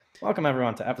Welcome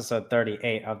everyone to episode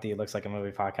 38 of the Looks Like a Movie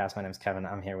podcast. My name is Kevin.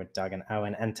 I'm here with Doug and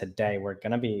Owen, and today we're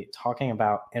going to be talking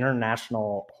about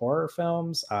international horror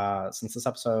films. Since this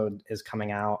episode is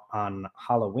coming out on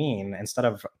Halloween, instead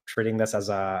of treating this as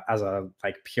a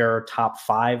like pure top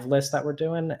 5 list that we're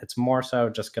doing, it's more so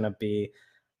just going to be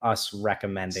us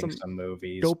recommending Some some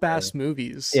movies. dope ass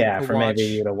movies Yeah, to for maybe watch.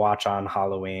 you to watch on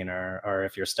Halloween or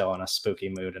if you're still in a spooky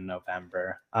mood in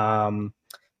November.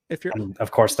 If you're And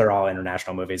of course, they're all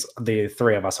international movies. The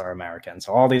three of us are American,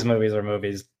 so all these movies are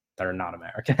movies that are not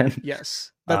American.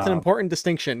 yes, that's an important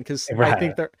distinction because I Right.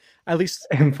 think there at least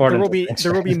Important there will be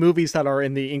distinction. movies that are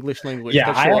in the English language.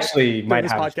 Yeah, that I show up actually during might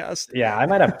this have. podcast. Yeah, I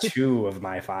might have 2 of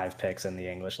my 5 picks in the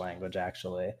English language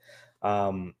actually.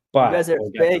 But You guys are we'll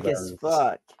get to fake as those.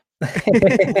 fuck.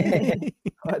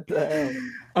 What the hell?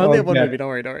 I only have one Okay. movie. Don't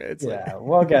worry. It's Yeah,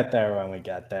 we'll get there when we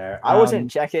get there. I wasn't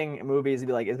checking movies to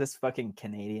be like, is this fucking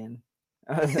Canadian?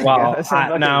 Well,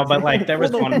 no, but like there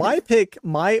was well, no, one. my pick,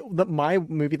 my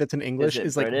movie that's in English it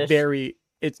is like British? very.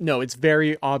 It's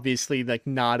very obviously like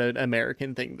not an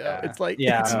American thing though. It's like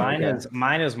it's,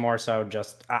 mine is more so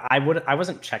just I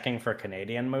wasn't checking for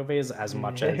Canadian movies as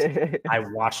much as I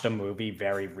watched a movie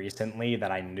very recently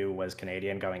that I knew was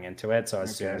Canadian going into it. So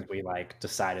as soon as we like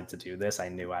decided to do this, I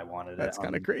knew I wanted it. That's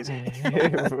kind of crazy.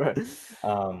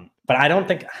 But I don't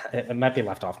think it might be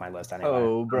left off my list anyway.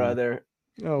 Oh, brother.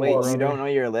 Oh, Wait, brother. you don't know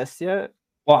your list yet?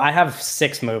 Well, I have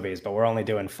 6 movies, but we're only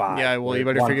doing 5. Yeah, well, you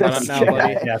better One figure that out person's now, gonna-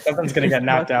 buddy. Yeah, something's gonna get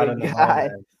knocked out in the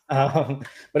moment.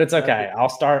 But it's okay. I'll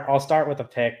start with a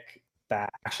pick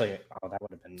that actually. Oh, that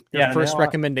would have been Your first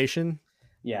recommendation.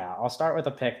 Yeah, I'll start with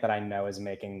a pick that I know is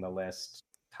making the list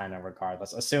kind of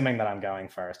regardless, assuming that I'm going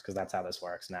first, because that's how this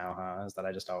works now, huh? Is that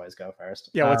I just always go first.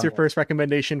 Yeah, what's your first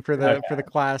recommendation for the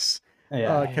class?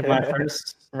 Yeah, Kevin? my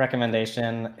first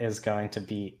recommendation is going to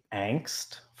be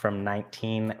Angst from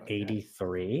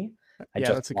 1983. I Yeah,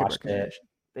 just that's a good watched it. recommendation.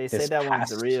 They say this that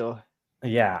one's past- real.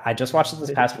 Yeah, I just watched it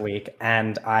this past week,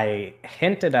 and I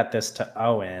hinted at this to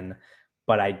Owen,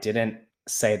 but I didn't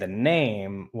say the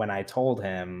name when I told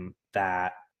him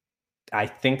that I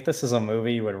think this is a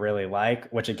movie you would really like,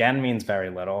 which again means very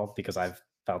little because I've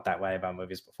felt that way about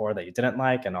movies before that you didn't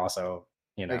like, and also,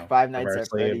 you know, Like Five Nights at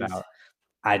conversely Freddy's. about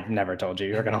I'd never told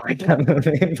you were gonna like that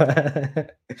movie,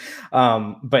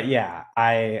 but yeah,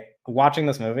 watching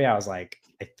this movie, I was like,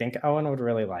 I think Owen would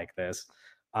really like this.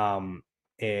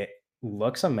 It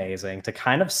looks amazing to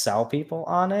kind of sell people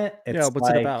on it. Yeah, what's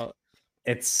it about?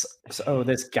 It's so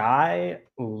this guy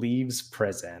leaves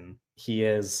prison. He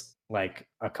is like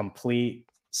a complete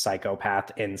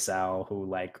psychopath incel who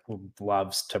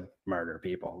loves to murder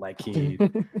people. Like he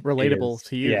Relatable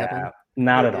to you, yeah, Kevin.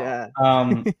 not at all.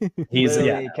 Yeah. He's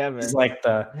Literally, Kevin. he's like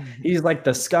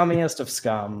the scummiest of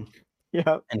scum.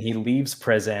 Yep. And he leaves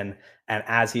prison, and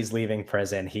as he's leaving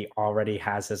prison, he already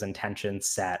has his intention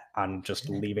set on just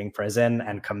leaving prison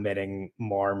and committing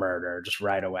more murder just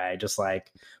right away, just like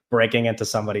breaking into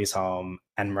somebody's home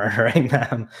and murdering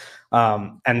them.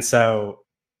 And so,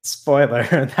 spoiler,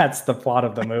 that's the plot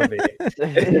of the movie.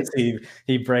 is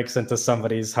he breaks into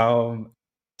somebody's home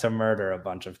to murder a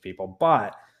bunch of people.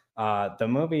 But the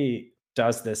movie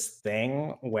does this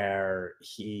thing where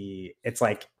it's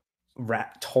like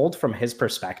told from his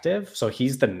perspective, so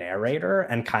he's the narrator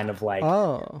and kind of like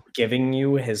giving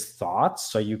you his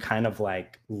thoughts, so you kind of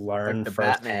like learn like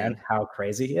firsthand how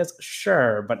crazy he is.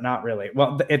 Sure, but not really.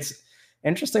 Well, it's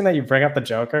interesting that you bring up the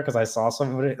Joker, because I saw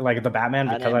somebody like the Batman,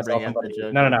 because I saw somebody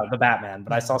no the Batman,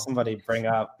 but I saw somebody bring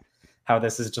up how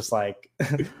this is just like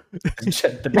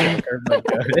the Joker but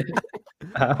good.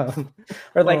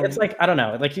 Or like it's like I don't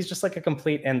know, like he's just like a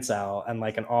complete incel and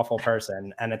like an awful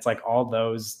person, and it's like all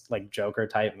those like Joker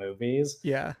type movies.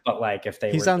 Yeah, but like if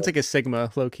he sounds like a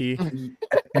Sigma, low key,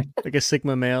 like a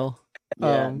Sigma male.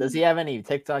 Yeah. Does he have any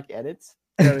TikTok edits?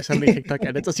 Yeah, there's so many TikTok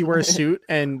edits. Does he wear a suit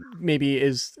and maybe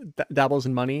dabbles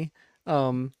in money?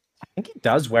 I think he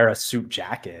does wear a suit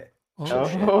jacket.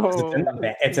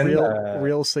 It's in the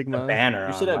real Sigma the banner.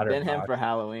 You should have been him for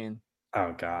Halloween.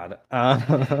 Oh God.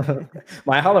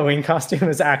 My Halloween costume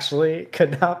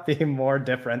could not be more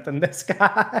different than this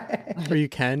guy. Are you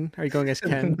Ken? Are you going as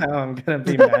Ken? No, I'm gonna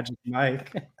be Magic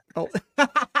Mike. Oh.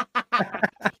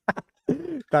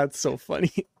 That's so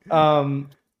funny.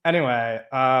 Anyway,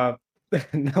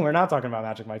 no, we're not talking about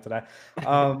Magic Mike today.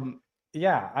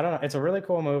 Yeah, I don't know. It's a really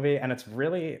cool movie, and it's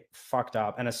really fucked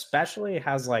up, and especially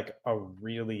has like a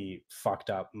really fucked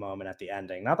up moment at the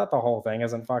ending. Not that the whole thing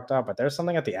isn't fucked up, but there's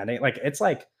something at the ending. Like it's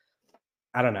like,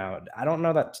 I don't know. I don't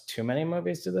know that too many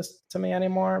movies do this to me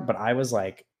anymore, but I was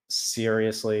like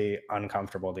seriously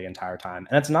uncomfortable the entire time.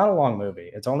 And it's not a long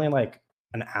movie. It's only like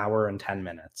an hour and 10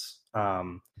 minutes.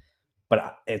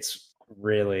 but it's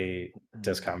really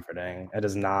discomforting. It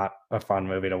is not a fun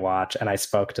movie to watch. And I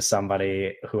spoke to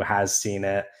somebody who has seen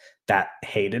it that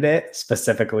hated it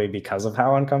specifically because of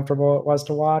how uncomfortable it was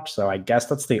to watch. So I guess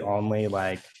that's the only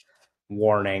like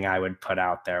warning I would put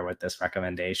out there with this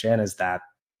recommendation, is that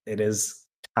it is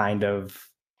kind of,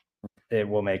 it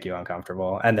will make you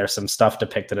uncomfortable. And there's some stuff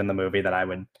depicted in the movie that I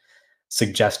would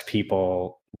suggest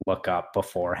people look up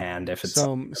beforehand if it's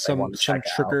some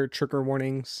trigger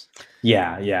warnings.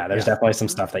 Yeah, there's definitely some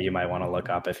stuff that you might want to look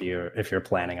up if you're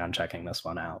planning on checking this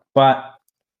one out. But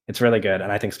it's really good,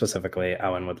 and I think specifically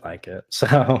Owen would like it.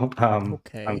 So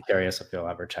Okay. I'm curious if you'll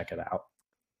ever check it out.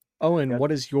 Owen,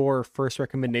 what is your first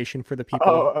recommendation for the people?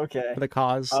 Oh, okay. For the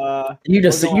cause? You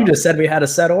just said we had a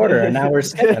set order, and now we're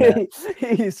skipping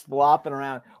it. He's flopping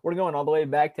around. We're going all the way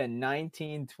back to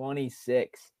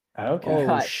 1926. Okay.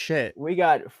 Oh shit. We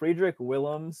got Friedrich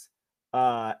Wilhelm's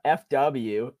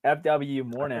FW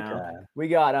Murnau. Okay. We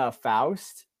got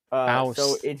Faust. Faust.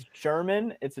 So it's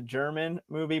German. It's a German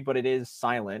movie, but it is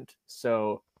silent.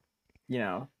 So, you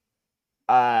know.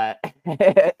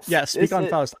 Yeah, speak on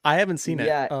Faust. I haven't seen it.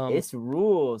 Yeah, it's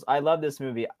rules. I love this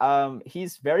movie.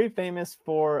 He's very famous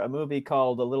for a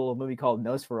little movie called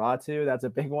Nosferatu. That's a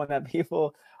big one that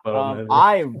people.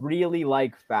 I really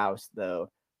like Faust though.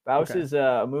 Faust is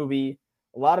a movie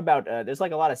a lot about. There's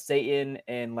like a lot of Satan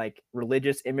and like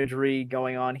religious imagery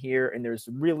going on here, and there's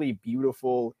really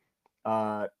beautiful,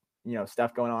 stuff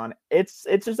going on. It's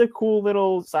just a cool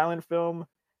little silent film.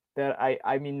 That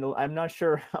I mean, I'm not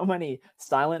sure how many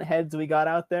silent heads we got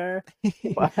out there,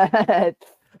 but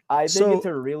I think it's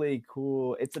a really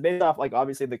cool. It's based off like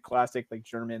obviously the classic like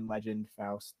German legend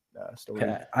Faust story.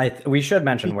 Okay. We should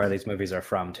mention where these movies are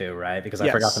from too, right? Because I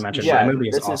forgot to mention the movie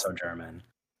is also German.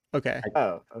 Okay.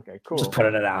 Okay, cool. Just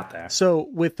putting it out there. So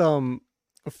with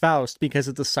Faust, because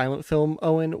it's a silent film,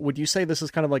 Owen, would you say this is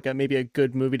kind of like maybe a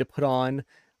good movie to put on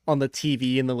the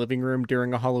TV in the living room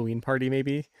during a Halloween party,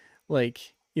 maybe?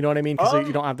 Like, you know what I mean? Because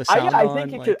you don't have the sound I on.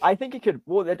 think it could.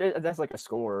 Well, that's like a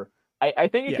score. I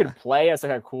think it could play as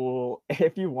like a cool.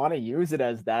 If you want to use it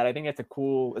as that, I think it's a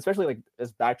cool, especially like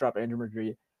as backdrop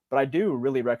imagery. But I do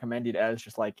really recommend it as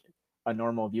just like a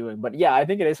normal viewing. But yeah, I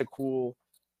think it is a cool.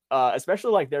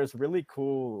 Especially like there's really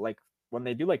cool like when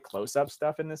they do like close-up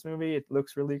stuff in this movie, it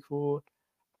looks really cool.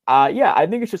 Yeah, I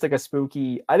think it's just like a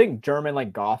spooky. I think German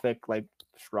like Gothic like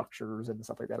structures and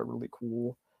stuff like that are really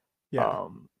cool.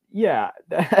 Yeah,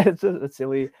 it's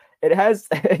silly. It has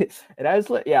I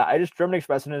just German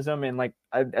expressionism and like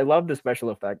I love the special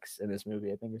effects in this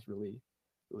movie. I think it's really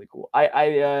really cool.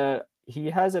 He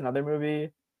has another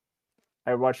movie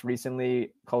I watched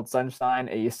recently called Sunshine,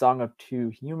 A Song of Two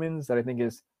Humans that I think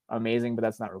is amazing, but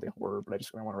that's not really horror, but I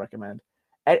just want to recommend.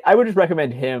 I would just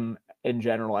recommend him in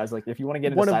general as like if you want to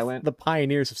get into silent, the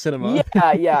pioneers of cinema.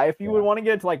 Yeah. If you would want to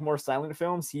get into like more silent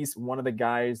films, he's one of the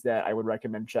guys that I would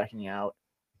recommend checking out.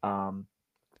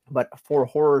 But for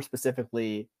horror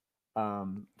specifically,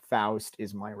 Faust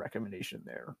is my recommendation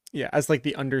there. Yeah, as like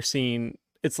the underseen.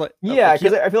 It's like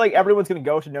because I feel like everyone's gonna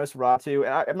go to Nosferatu,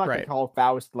 and I'm not gonna call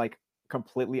Faust like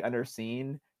completely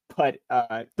underseen, but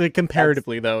like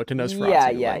comparatively though to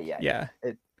Nosferatu. Yeah.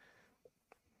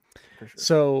 For sure.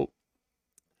 So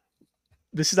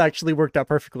this has actually worked out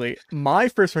perfectly. My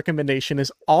first recommendation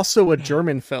is also a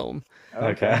German film.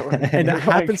 Okay. And it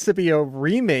happens to be a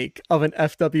remake of an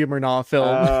F.W. Murnau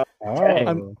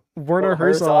film. Werner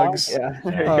Herzog's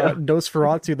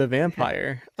Nosferatu the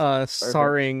Vampire,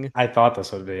 starring... I thought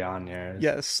this would be on yours.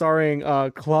 Yeah, starring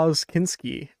Klaus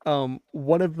Kinski.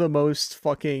 One of the most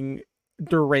fucking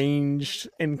deranged,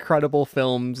 incredible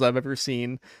films I've ever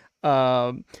seen.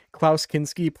 Klaus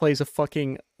Kinski plays a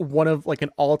fucking one of like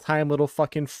an all-time little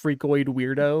fucking freakoid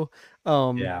weirdo.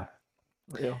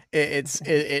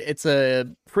 It's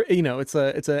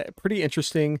a pretty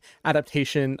interesting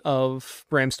adaptation of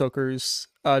Bram Stoker's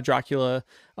Dracula.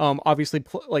 Obviously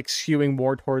like skewing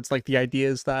more towards like the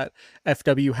ideas that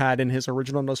FW had in his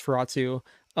original Nosferatu.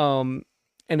 And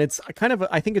it's kind of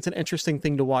I think it's an interesting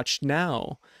thing to watch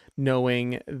now,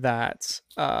 knowing that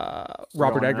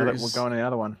Robert Eggers. We're going to the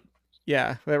other one.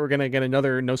 Yeah, that we're gonna get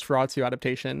another Nosferatu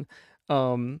adaptation.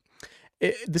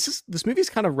 This movie is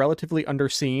kind of relatively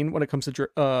underseen when it comes to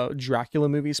Dracula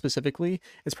movies specifically.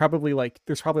 It's probably like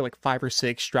there's probably like 5 or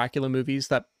 6 Dracula movies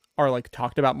that are like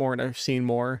talked about more and are seen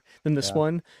more than this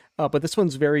one. But this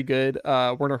one's very good.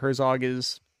 Werner Herzog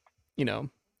is,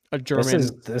 a German.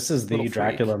 This is the little freak.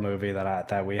 Dracula movie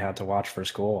that we had to watch for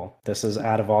school. This is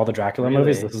out of all the Dracula Really?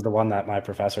 movies, this is the one that my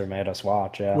professor made us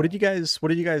watch. Yeah. What did you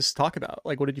guys talk about?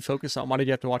 Like, what did you focus on? Why did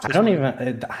you have to watch I this don't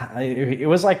one? even. It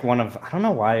was like one of. I don't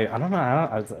know why. I don't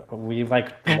know. We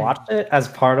like watched it as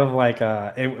part of like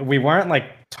we weren't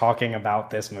like talking about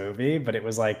this movie, but it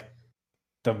was like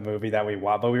the movie that we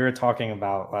watched. But we were talking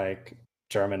about like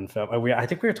German film. I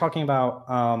think we were talking about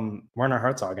Werner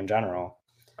Herzog in general.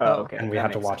 Oh, okay. And we that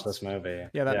had to makes watch sense. this movie.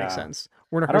 Yeah, that makes sense.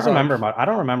 Werner I don't Herzog, remember much. I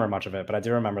don't remember much of it, but I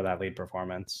do remember that lead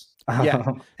performance.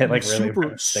 Yeah. It like really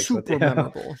super sticks with you.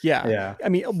 memorable. Yeah. Yeah. I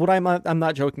mean, what I'm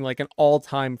not joking. Like an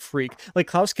all-time freak. Like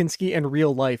Klaus Kinski in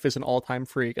real life is an all-time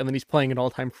freak, and then he's playing an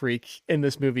all-time freak in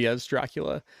this movie as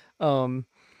Dracula.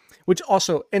 Which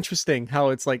also interesting how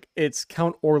it's like it's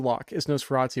Count Orlok is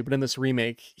Nosferatu, but in this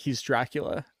remake he's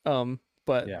Dracula.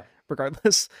 But Yeah.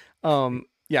 regardless,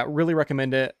 yeah, really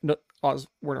recommend it. No,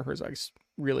 Werner Herzog's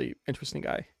really interesting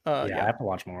guy. I Yeah. have to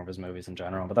watch more of his movies in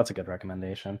general, but that's a good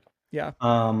recommendation. Yeah.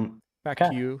 Back Okay.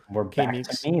 to you. We're back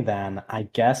to me then. I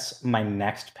guess my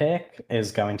next pick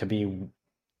is going to be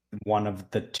one of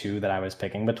the two that I was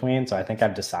picking between. So I think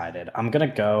I've decided. I'm gonna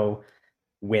go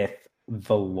with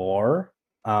The Lore,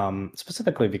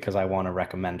 specifically because I want to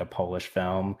recommend a Polish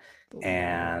film,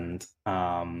 and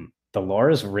The Lore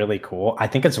is really cool. I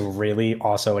think it's really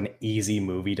also an easy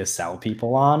movie to sell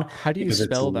people on. How do you because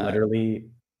spell it's that? literally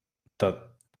the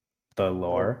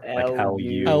Lore, like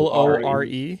L-U- Lore. Lure.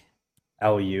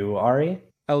 Lure.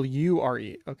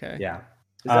 Okay. Yeah.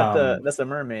 Is that that's the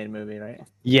mermaid movie, right?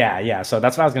 Yeah. So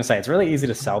that's what I was gonna say. It's really easy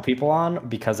to sell people on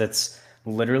because it's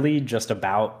literally just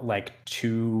about like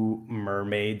two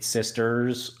mermaid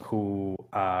sisters who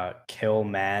kill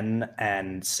men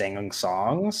and sing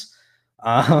songs.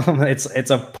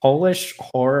 It's a Polish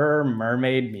horror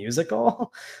mermaid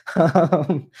musical.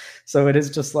 So it is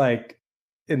just like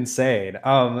insane.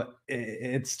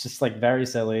 It's just like very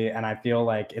silly, and I feel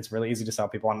like it's really easy to sell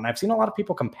people on. And I've seen a lot of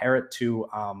people compare it to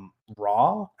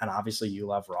Raw, and obviously you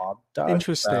love Raw, Doug.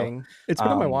 Interesting. It's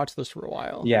been on my um, watch list for a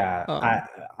while. Yeah,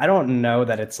 I don't know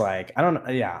that it's like I don't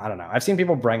know. I've seen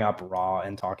people bring up Raw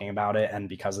and talking about it, and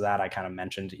because of that, I kind of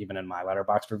mentioned even in my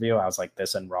Letterboxd review, I was like,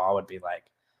 this and Raw would be like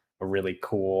a really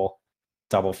cool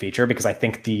double feature because I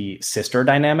think the sister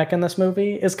dynamic in this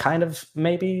movie is kind of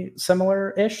maybe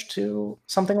similar-ish to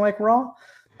something like Raw.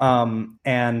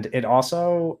 And it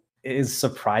also is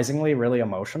surprisingly really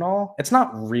emotional. It's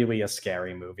not really a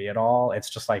scary movie at all.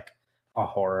 It's just like a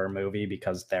horror movie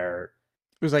because it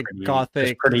was like there's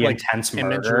gothic, pretty like, intense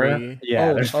imagery. murder.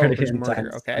 Yeah, there's pretty intense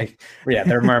murder. Okay. Like, yeah,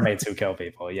 they're mermaids who kill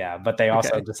people. Yeah, but they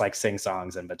also Okay. just like sing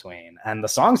songs in between, and the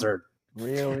songs are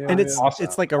Real. And it's awesome.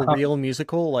 it's like a real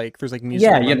musical. Like there's like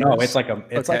musical. Yeah, you know, numbers. it's like a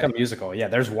Okay. musical. Yeah,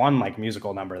 there's one like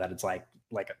musical number that it's like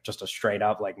just a straight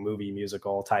up like movie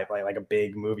musical type, like a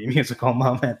big movie musical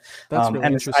moment. That's really and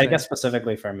I interesting. guess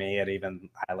specifically for me, it even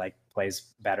I like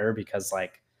plays better because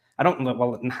like I don't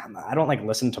like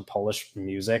listen to Polish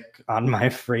music on my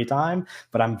free time,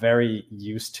 but I'm very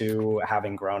used to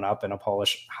having grown up in a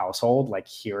Polish household, like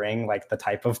hearing like the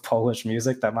type of Polish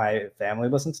music that my family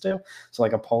listens to. So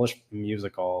like a Polish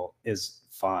musical is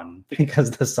fun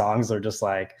because the songs are just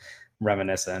like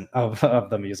reminiscent of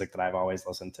the music that I've always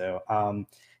listened to.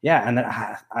 Yeah, and then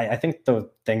I think the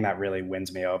thing that really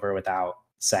wins me over without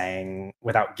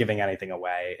giving anything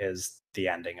away is the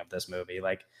ending of this movie.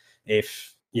 Like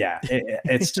it's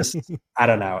just I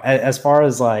don't know. As far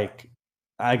as like,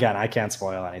 again, I can't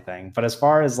spoil anything, but as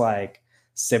far as like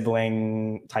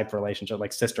sibling type relationship,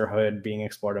 like sisterhood being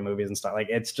explored in movies and stuff, like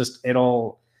it's just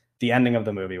the ending of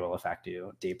the movie will affect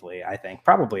you deeply. I think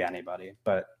probably anybody,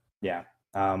 but yeah,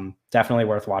 definitely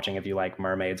worth watching if you like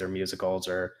mermaids or musicals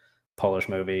or Polish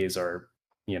movies or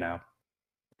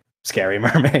scary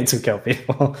mermaids who kill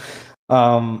people.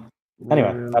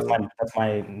 Anyway, that's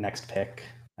my next pick.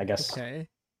 I guess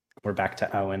we're back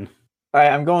to Owen. All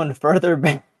right, I'm going further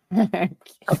back. We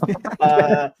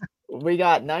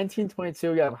got 1922.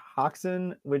 We got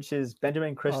Häxan, which is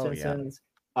Benjamin Christensen's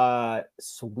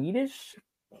Swedish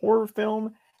horror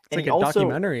film. It's like a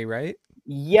documentary, right?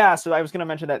 Yeah, so I was gonna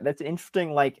mention that. That's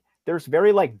interesting. Like, there's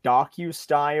very like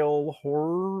docu-style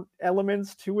horror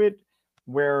elements to it,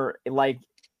 where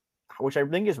which I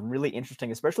think is really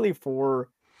interesting, especially for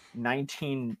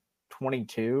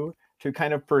 1922, to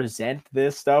kind of present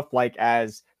this stuff like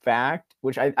as fact,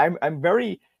 which I'm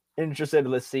very interested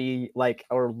to see like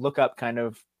or look up kind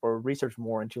of or research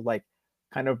more into like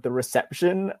kind of the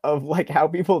reception of like how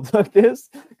people took this,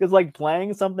 because like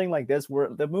playing something like this where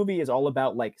the movie is all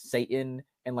about like Satan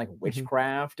and like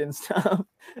witchcraft and stuff,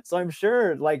 so I'm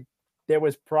sure like there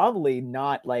was probably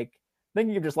not like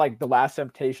thinking of just like The Last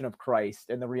Temptation of Christ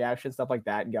and the reaction stuff like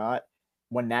that got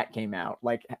when that came out,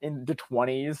 like in the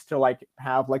 20s, to like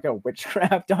have like a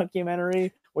witchcraft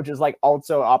documentary, which is like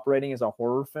also operating as a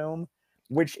horror film,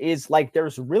 which is like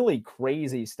there's really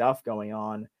crazy stuff going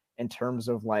on in terms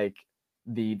of like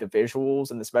the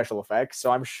visuals and the special effects.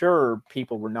 So I'm sure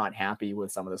people were not happy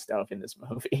with some of the stuff in this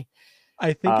movie.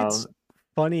 I think it's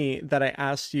funny that I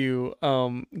asked you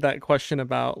that question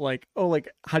about like, oh, like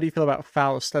how do you feel about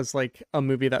Faust as like a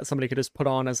movie that somebody could just put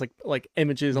on as like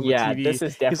images on the TV? This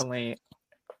is definitely,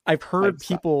 I've heard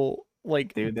people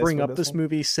like bring up this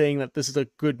movie saying that this is a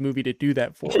good movie to do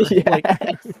that for. Like,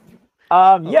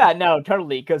 yeah, no,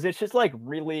 totally, because it's just like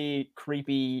really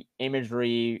creepy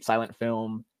imagery, silent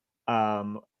film.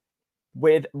 But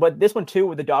this one too,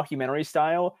 with the documentary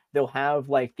style, they'll have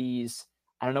like these,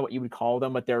 I don't know what you would call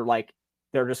them, but they're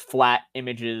just flat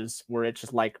images where it's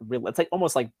just like real. It's like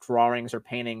almost like drawings or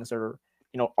paintings or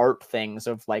art things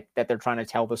of like that they're trying to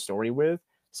tell the story with.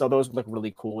 So those look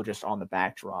really cool just on the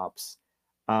backdrops.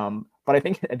 But I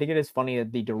think it is funny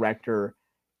that the director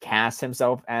casts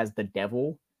himself as the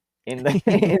devil in like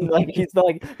he's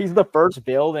the first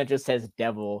build and it just says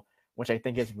devil, which I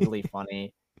think is really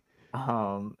funny.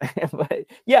 But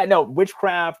yeah, no,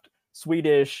 witchcraft,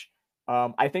 Swedish.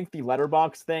 I think the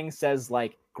letterbox thing says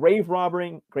like grave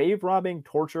robbing,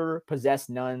 torture, possessed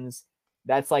nuns.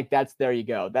 That's there you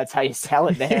go. That's how you sell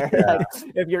it there. Yeah. Like,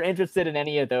 if you're interested in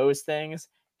any of those things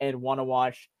and want to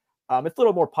watch, it's a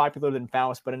little more popular than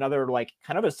Faust, but another like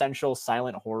kind of essential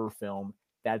silent horror film.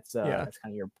 That's kind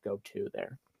of your go-to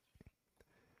there.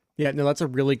 Yeah, no, that's a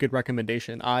really good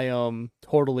recommendation. I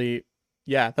totally,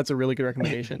 yeah, that's a really good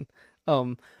recommendation.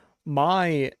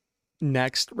 My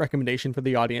next recommendation for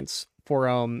the audience for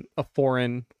a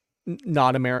foreign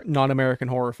non-American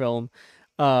horror film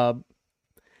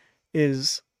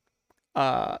is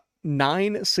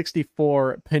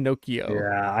 964 Pinocchio.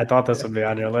 Yeah, I thought this would be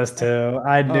on your list too.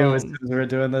 I knew as soon as we were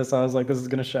doing this, I was like, this is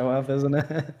gonna show up, isn't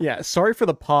it? Yeah, sorry for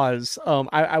the pause.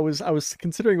 I was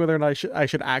considering whether or not I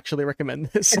should actually recommend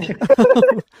this.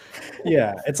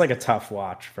 Yeah, it's like a tough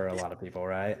watch for a lot of people,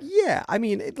 right? Yeah, I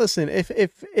mean, listen,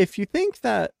 if you think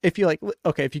that if you like,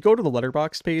 okay, if you go to the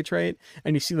Letterboxd page, right,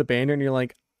 and you see the banner and you're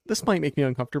like, this might make me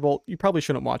uncomfortable, you probably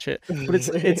shouldn't watch it. But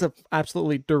it's a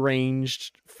absolutely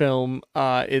deranged film.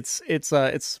 It's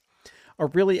a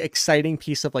really exciting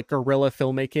piece of like guerrilla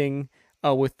filmmaking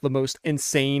with the most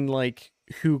insane like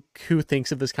who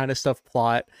thinks of this kind of stuff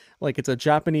plot. Like it's a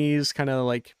Japanese kind of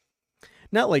like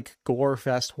not like gore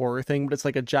fest horror thing, but it's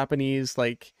like a Japanese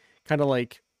like kind of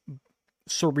like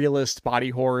surrealist body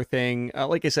horror thing.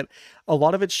 Like I said, a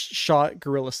lot of it's shot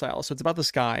guerrilla style. So it's about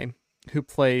this guy who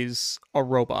plays a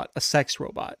robot, a sex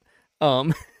robot,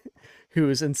 who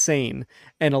is insane.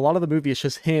 And a lot of the movie is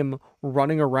just him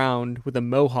running around with a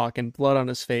mohawk and blood on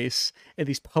his face in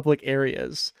these public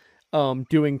areas,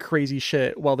 doing crazy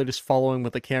shit while they're just following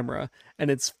with the camera. And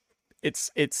it's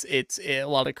a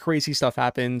lot of crazy stuff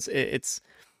happens. It's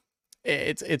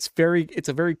a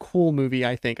very cool movie.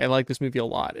 I think I like this movie a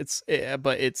lot.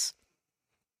 But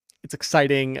it's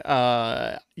exciting.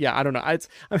 Yeah, I don't know.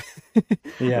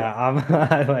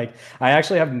 Yeah, I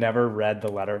actually have never read the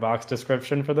Letterboxd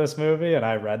description for this movie, and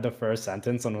I read the first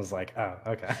sentence and was like, oh,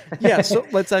 okay. Yeah, so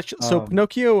let's actually. So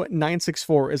Pinocchio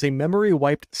 964 is a memory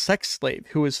wiped sex slave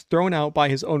who is thrown out by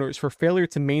his owners for failure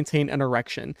to maintain an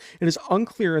erection. It is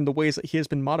unclear in the ways that he has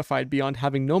been modified beyond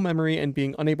having no memory and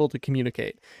being unable to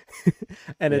communicate.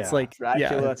 And it's like,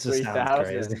 Dracula it just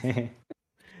sounds crazy.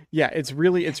 Yeah, it's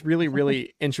really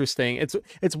interesting.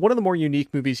 It's one of the more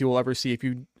unique movies you will ever see. If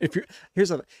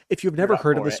you've never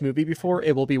heard of this movie before,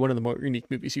 it will be one of the more unique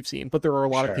movies you've seen. But there are a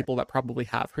lot of people that probably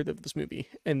have heard of this movie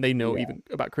and they know even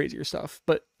about crazier stuff.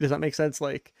 But does that make sense?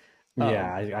 Like,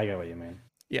 yeah, I get what you mean.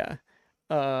 Yeah.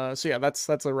 So yeah, that's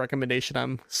a recommendation.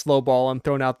 I'm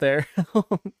throwing out there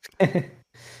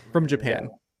from Japan.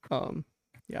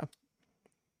 Yeah.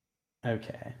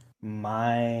 Okay,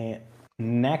 my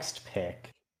next pick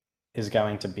is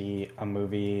going to be a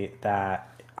movie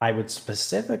that I would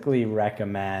specifically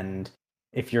recommend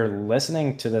if you're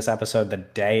listening to this episode the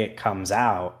day it comes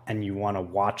out and you want to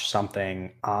watch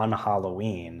something on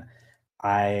Halloween.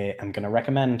 I am going to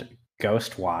recommend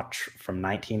Ghost Watch from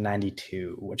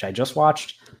 1992, which I just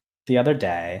watched the other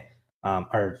day.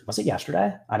 Or was it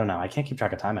yesterday? I don't know. I can't keep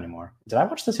track of time anymore. Did I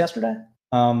watch this yesterday?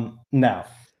 No.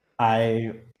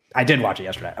 I did watch it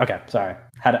yesterday. Okay, sorry.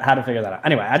 Had to figure that out.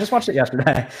 Anyway, I just watched it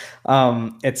yesterday.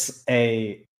 It's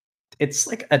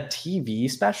like a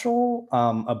TV special,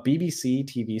 a BBC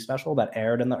TV special that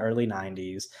aired in the early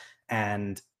 90s.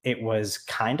 And it was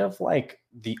kind of like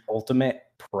the ultimate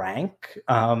prank,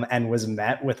 and was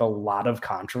met with a lot of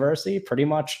controversy. Pretty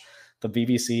much the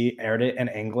BBC aired it in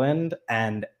England,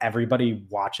 and everybody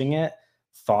watching it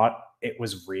thought it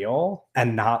was real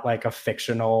and not like a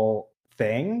fictional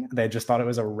thing. They just thought it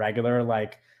was a regular,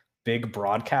 like, big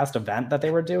broadcast event that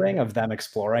they were doing of them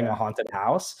exploring a haunted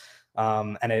house.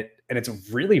 And it's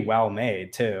really well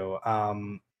made too.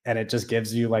 And it just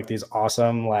gives you like these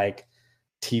awesome, like,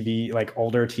 TV, like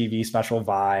older TV special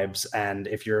vibes. And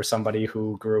if you're somebody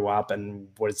who grew up and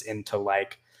was into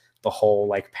like the whole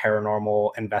like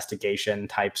paranormal investigation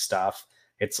type stuff,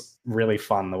 it's really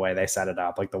fun the way they set it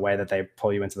up, like the way that they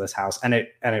pull you into this house. And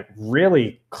it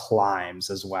really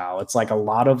climbs as well. It's like a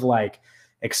lot of like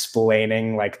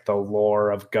explaining like the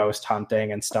lore of ghost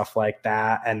hunting and stuff like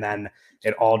that. And then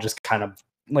it all just kind of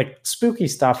like spooky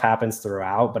stuff happens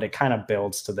throughout, but it kind of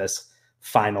builds to this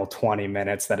final 20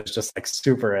 minutes that is just like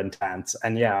super intense.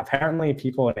 And yeah, apparently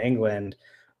people in England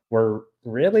were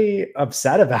really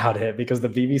upset about it because the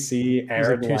BBC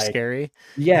aired too scary.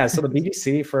 Yeah, so the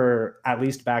BBC, for at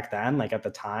least back then, like at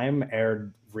the time,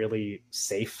 aired really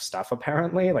safe stuff,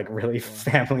 apparently, like really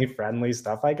family friendly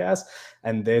stuff, I guess.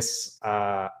 And this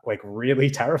like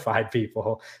really terrified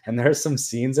people. And there's some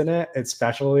scenes in it,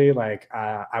 especially like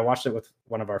I watched it with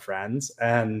one of our friends,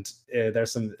 and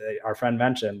there's some our friend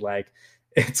mentioned like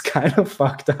it's kind of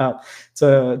fucked up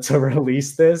to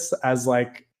release this as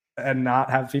like and not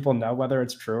have people know whether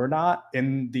it's true or not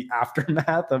in the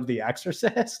aftermath of The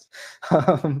Exorcist.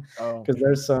 Because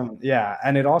there's some, yeah.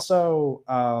 And it also,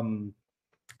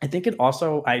 I think it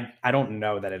also, I don't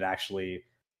know that it actually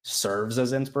serves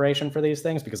as inspiration for these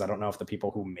things, because I don't know if the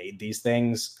people who made these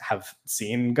things have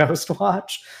seen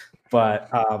Ghostwatch, but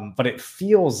it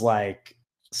feels like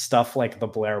stuff like the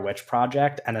Blair Witch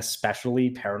Project and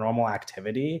especially Paranormal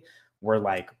Activity were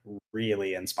like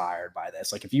really inspired by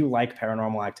this. Like if you like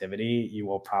Paranormal Activity, you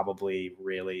will probably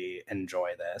really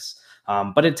enjoy this.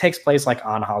 But it takes place like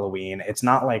on Halloween. It's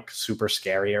not like super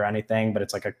scary or anything, but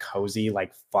it's like a cozy,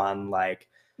 like fun, like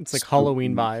it's like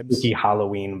Halloween vibes. Spooky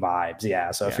Halloween vibes.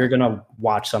 Yeah. So if you're gonna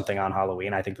watch something on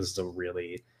Halloween, I think this is a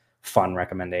really fun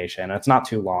recommendation. It's not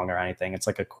too long or anything. It's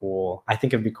like a cool, I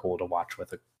think it'd be cool to watch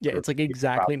with a yeah, it's like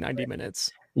exactly 90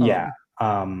 minutes. Yeah.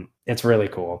 It's really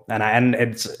cool. And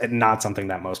it's not something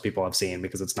that most people have seen,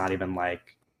 because it's not even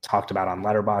like talked about on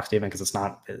Letterboxd even, because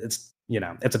it's you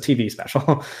know, it's a TV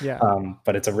special. Yeah.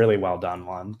 But it's a really well done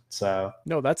one. So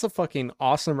no, that's a fucking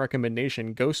awesome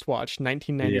recommendation. Ghostwatch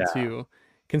 1992. Yeah.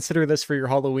 Consider this for your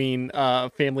Halloween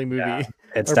family movie. Yeah,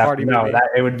 it's definitely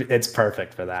movie. It's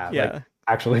perfect for that. Yeah. Like,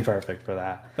 actually perfect for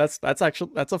that. That's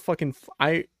a fucking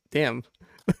damn.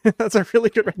 That's a really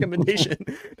good recommendation.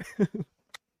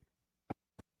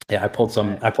 Yeah, I pulled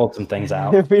some things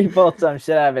out. He pulled some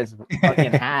shit out of his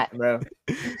fucking hat, bro.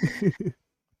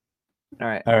 All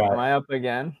right. Am I up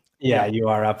again? Yeah, you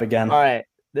are up again. All right.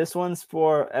 This one's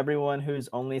for everyone who's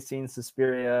only seen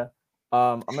Suspiria.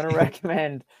 I'm gonna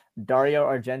recommend Dario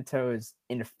Argento's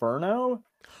Inferno.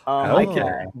 I could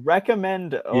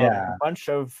recommend a bunch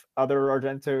of other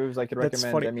Argentos. I could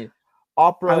recommend. Funny. I mean,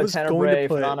 Opera, Tenebrae,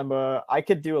 Phenomenal. I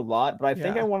could do a lot, but I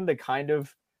think I wanted to kind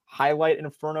of highlight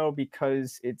Inferno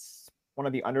because it's one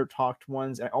of the under-talked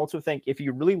ones. And I also think if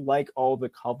you really like all the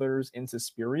colors in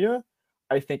Suspiria,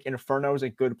 I think Inferno is a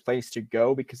good place to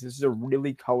go, because this is a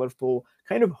really colorful,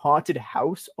 kind of haunted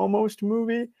house almost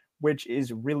movie, which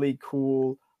is really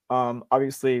cool.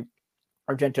 Obviously,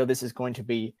 Argento, this is going to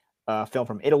be a film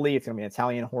from Italy. It's going to be an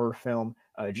Italian horror film,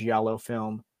 a giallo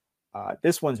film.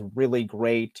 This one's really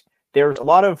great. There's a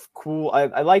lot of cool.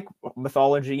 I like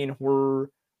mythology and horror.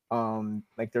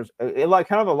 Like there's like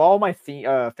kind of all my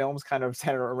films kind of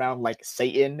center around like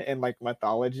Satan and like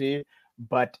mythology,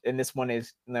 but in this one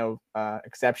is no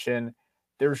exception.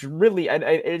 There's really,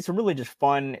 it's really just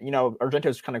fun. You know,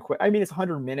 Argento's kind of quick. I mean, it's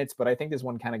 100 minutes, but I think this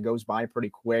one kind of goes by pretty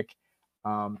quick.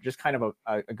 Just kind of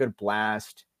a good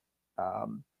blast.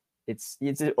 It's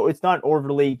not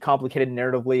overly complicated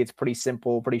narratively. It's pretty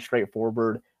simple, pretty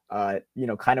straightforward. You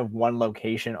know, kind of one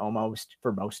location almost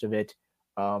for most of it.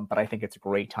 But I think it's a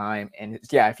great time. And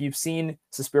yeah, if you've seen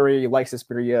Suspiria, you like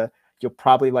Suspiria, you'll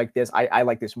probably like this. I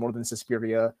like this more than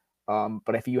Suspiria.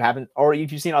 But if you haven't, or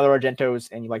if you've seen other Argentos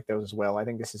and you like those as well, I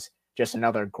think this is just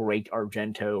another great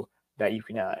Argento that you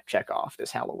can check off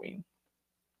this Halloween.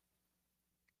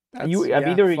 Have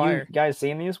either of you guys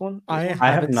seen this one? I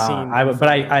have not.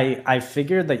 I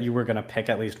figured that you were gonna pick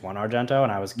at least one Argento,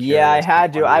 and I was curious. Yeah, I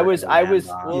had to.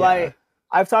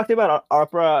 I've talked about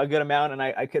Opera a good amount, and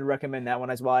I could recommend that one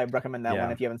as well. I recommend that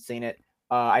one if you haven't seen it.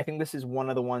 I think this is one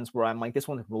of the ones where I'm like, this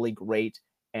one's really great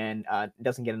and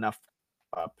doesn't get enough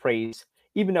praise.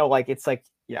 even though like it's like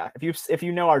if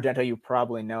you know Argento, you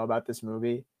probably know about this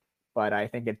movie, but I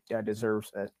think it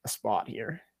deserves a spot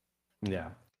here. Yeah,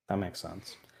 that makes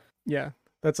sense. Yeah,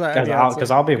 that's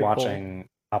because I'll be watching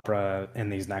Opera in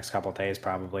these next couple days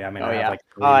probably. I mean, I have like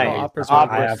I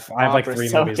have like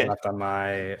 3 movies left on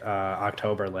my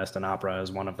October list, and Opera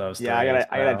is one of those. Yeah, I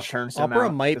gotta churn some.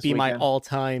 Opera might be my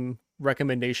all-time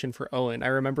recommendation for Owen. I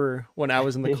remember when I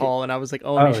was in the call and I was like,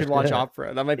 "Oh, you should watch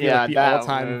Opera." That might be like the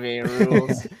all-time movie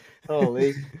rules.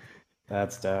 Holy,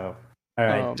 that's dope. All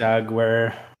right, Doug,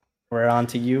 we're on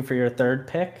to you for your third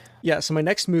pick. Yeah, so my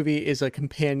next movie is a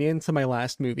companion to my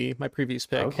last movie, my previous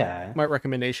pick. Okay. My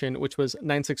recommendation, which was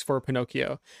 964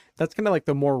 Pinocchio. That's kind of like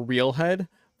the more real head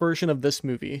version of this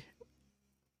movie,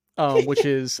 which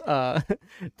is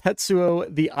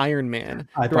Tetsuo the Iron Man,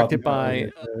 directed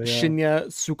by Shinya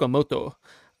Tsukamoto.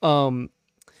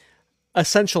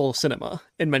 Essential cinema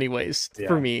in many ways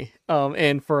for me,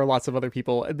 and for lots of other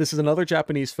people. This is another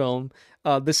Japanese film.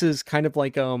 This is kind of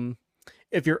like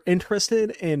if you're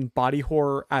interested in body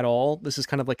horror at all, this is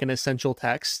kind of like an essential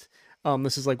text.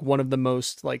 This is like one of the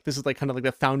most this is like kind of like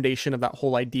the foundation of that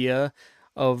whole idea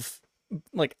of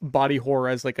like body horror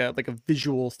as like a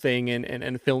visual thing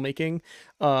and filmmaking.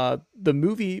 The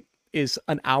movie is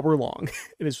an hour long.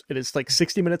 It is like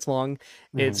 60 minutes long.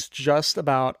 Mm-hmm. It's just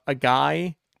about a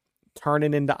guy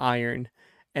turning into iron,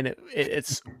 and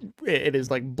it is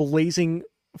like blazing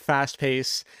fast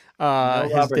pace. No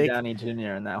Robert Downey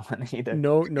Jr. in that one either.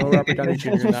 No Robert Downey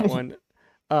Jr. in that one.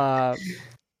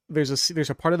 There's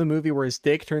a part of the movie where his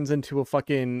dick turns into a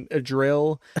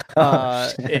drill.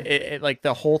 It like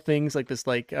the whole thing's like this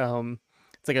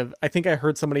it's like I think I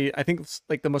heard somebody, I think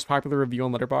like the most popular review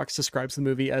on Letterboxd describes the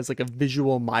movie as like a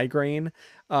visual migraine.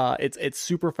 It's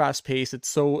super fast paced. It's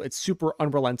super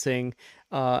unrelenting.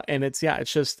 And it's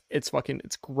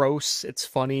gross. It's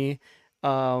funny.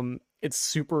 It's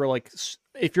super like,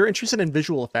 if you're interested in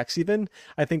visual effects, even,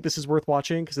 I think this is worth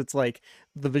watching, because it's like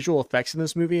the visual effects in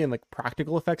this movie and like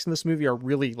practical effects in this movie are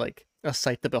really like a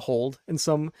sight to behold in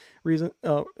some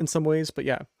ways. But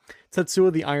yeah,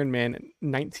 Tetsuo the Iron Man,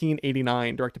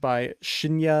 1989, directed by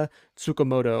Shinya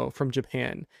Tsukamoto from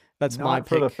Japan. That's not my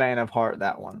pick. For the fan of heart,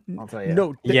 that one, I'll tell you.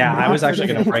 No, I was actually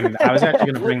going to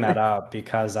bring that up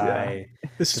because I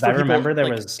remember there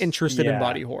was interested in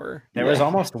body horror. There was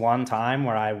almost one time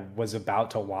where I was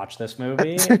about to watch this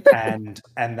movie and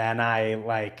then I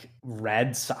like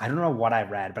read, I don't know what I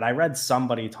read, but I read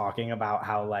somebody talking about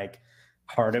how like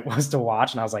hard it was to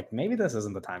watch, and I was like, maybe this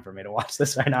isn't the time for me to watch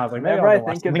this right now. I was like, maybe whenever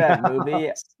I think of that movie,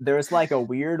 there's like a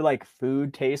weird like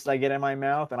food taste I get in my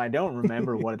mouth, and I don't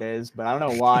remember what it is, but I don't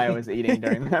know why I was eating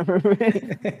during that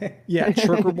movie. Yeah,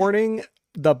 trigger warning,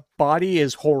 the body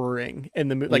is horroring in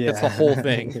the movie, like that's the whole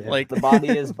thing. Like the body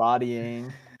is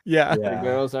bodying. Yeah. The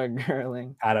girls are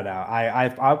girling. I don't know.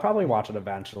 I'll probably watch it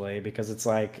eventually, because it's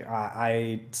like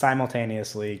I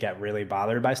simultaneously get really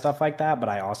bothered by stuff like that, but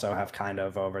I also have kind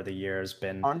of over the years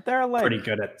been pretty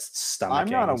good at stomaching. I'm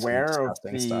not aware of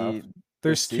stuff.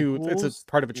 There's two. It's a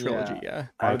part of a trilogy. Yeah.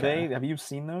 Are they? Have you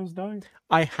seen those, Doug?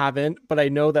 I haven't, but I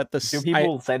know that do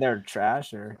people say they're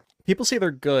trash, or people say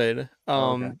they're good?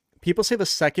 People say the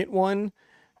second one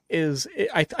is,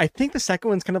 I think the second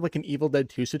one's kind of like an Evil Dead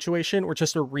 2 situation, or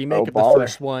just a remake of the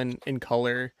first one in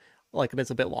color, like, and it's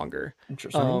a bit longer.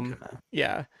 Interesting.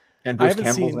 Yeah. And Bruce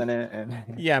Campbell's in it.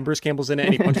 And Bruce Campbell's in it,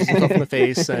 and he punches himself in the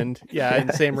face, and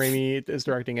and Sam Raimi is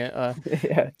directing it.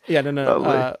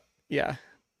 Yeah.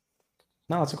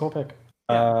 No, it's a cool pick.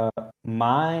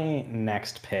 My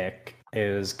next pick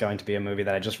is going to be a movie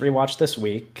that I just rewatched this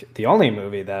week. The only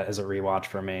movie that is a rewatch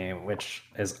for me, which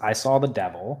is I Saw the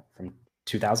Devil from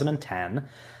 2010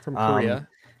 from Korea.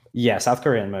 South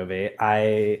Korean movie.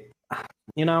 I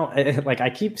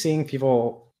keep seeing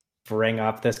people bring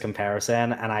up this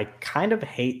comparison, and I kind of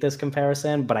hate this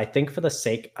comparison, but I think for the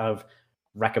sake of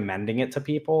recommending it to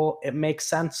people, it makes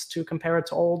sense to compare it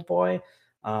to Old Boy,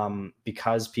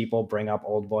 because people bring up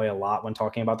Old Boy a lot when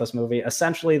talking about this movie.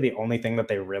 Essentially, the only thing that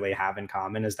they really have in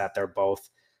common is that they're both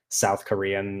South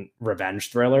Korean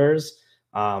revenge thrillers,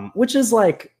 which is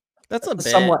like, that's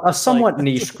a somewhat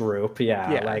niche group.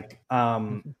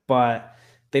 But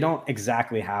they don't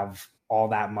exactly have all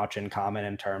that much in common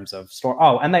in terms of story.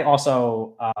 Oh, and they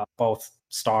also both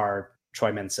star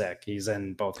Choi Min-sik. He's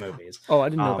in both movies. Oh, I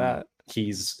didn't know that.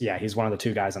 He's one of the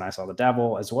two guys in I Saw the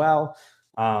Devil as well.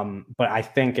 But I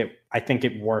think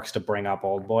it works to bring up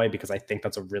Old Boy, because I think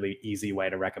that's a really easy way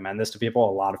to recommend this to people.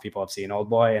 A lot of people have seen Old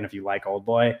Boy, and if you like Old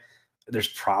Boy, there's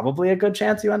probably a good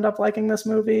chance you end up liking this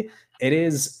movie. It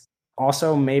is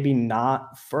also maybe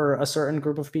not for a certain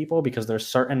group of people, because there's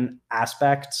certain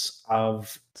aspects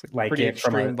of like pretty it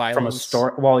from extreme a violence.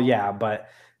 story. Well, yeah, but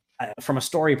from a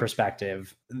story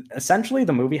perspective, essentially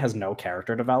the movie has no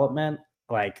character development.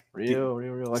 Like real,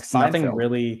 like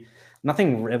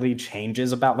nothing really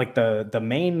changes about like the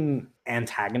main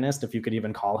antagonist, if you could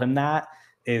even call him that,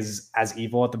 is as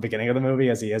evil at the beginning of the movie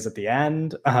as he is at the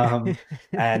end.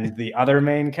 And the other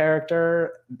main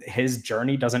character, his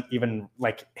journey doesn't even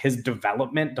like his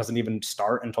development doesn't even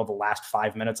start until the last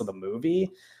 5 minutes of the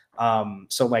movie.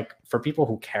 So like for people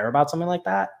who care about something like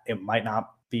that, it might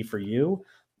not be for you.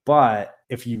 But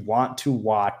if you want to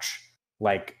watch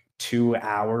like 2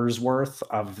 hours worth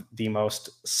of the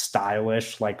most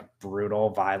stylish, like brutal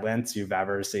violence you've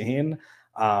ever seen,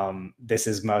 this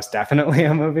is most definitely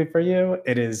a movie for you.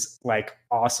 It is like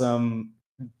awesome.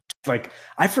 Like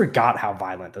I forgot how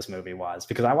violent this movie was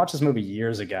because I watched this movie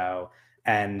years ago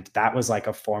and that was like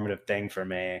a formative thing for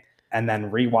me. And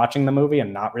then rewatching the movie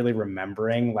and not really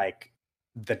remembering like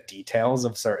the details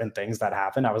of certain things that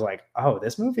happened, I was like, oh,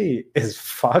 this movie is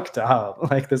fucked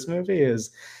up. Like this movie is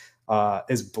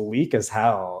bleak as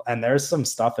hell. And there's some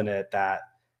stuff in it that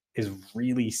is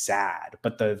really sad.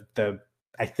 But the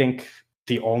I think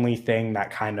the only thing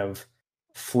that kind of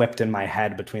flipped in my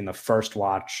head between the first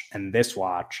watch and this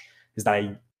watch is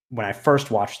that when I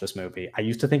first watched this movie, I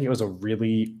used to think it was a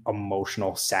really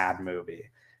emotional, sad movie.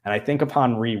 And I think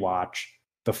upon rewatch,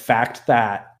 the fact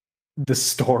that the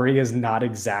story is not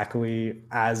exactly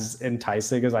as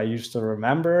enticing as I used to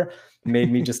remember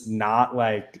made me just not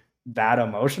like that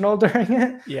emotional during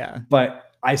it. Yeah.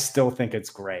 But I still think it's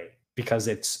great because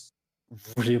it's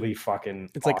really fucking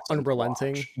it's like awesome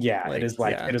unrelenting. Yeah, like, it is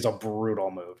like yeah. it is a brutal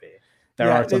movie.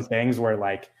 There are some things where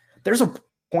like there's a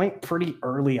point pretty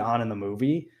early on in the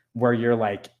movie where you're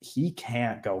like, he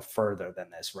can't go further than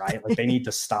this, right? Like they need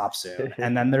to stop soon.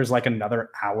 And then there's like another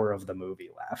hour of the movie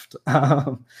left.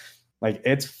 Like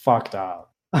it's fucked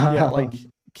up. Yeah, like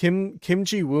Kim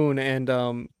Ji-woon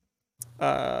and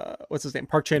what's his name?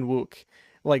 Park Chan-wook.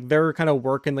 Like their kind of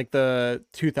work in like the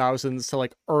 2000s to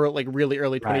like really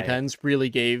early 2010s really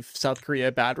gave South Korea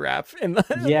a bad rap in like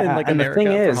and America.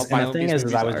 The thing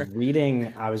is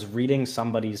I was reading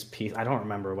somebody's piece. I don't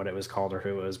remember what it was called or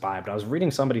who it was by, but I was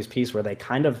reading somebody's piece where they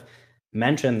kind of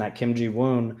mentioned that Kim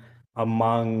Ji-woon,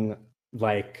 among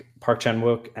like Park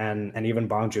Chan-wook and even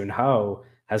Bong Joon-ho,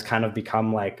 has kind of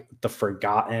become like the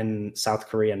forgotten South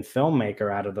Korean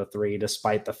filmmaker out of the three,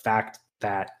 despite the fact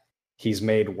that he's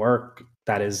made work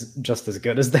that is just as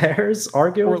good as theirs,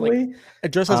 arguably, or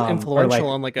like just as influential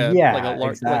on like a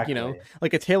large, exactly. like, you know,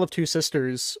 like A Tale of Two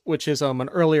Sisters, which is an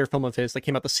earlier film of his that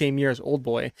came out the same year as Old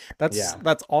Boy. That's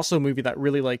also a movie that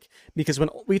really like, because when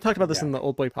we talked about this in the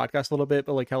Old Boy podcast a little bit,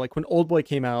 but like how like when Old Boy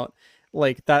came out,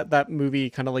 like that movie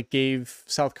kind of like gave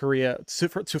South Korea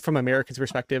from Americans'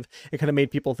 perspective, it kind of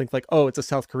made people think like, oh, it's a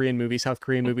South Korean movie. South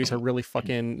Korean movies are really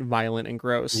fucking violent and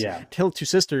gross. Yeah. Tale of Two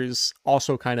Sisters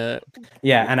also kind of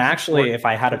and actually if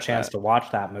I had a chance to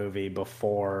watch that movie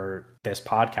before this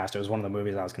podcast, it was one of the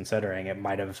movies I was considering. It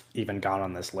might have even gone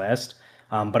on this list.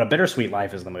 But A Bittersweet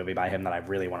Life is the movie by him that I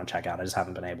really want to check out. I just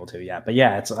haven't been able to yet. But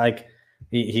yeah, it's like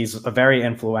he's a very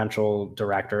influential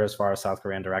director as far as South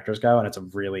Korean directors go, and it's a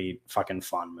really fucking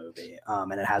fun movie.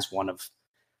 And it has one of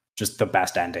just the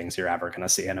best endings you're ever going to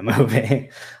see in a movie.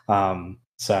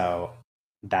 So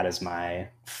that is my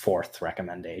fourth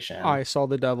recommendation. I Saw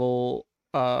the Devil,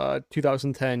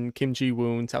 2010, Kim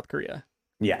Ji-woon, South Korea.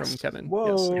 Yes. From Kevin.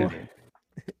 Whoa. Yes.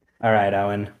 All right,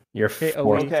 Owen, your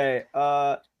fourth. Okay.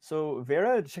 So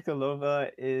Vera Chikilova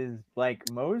is like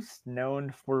most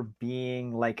known for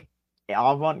being like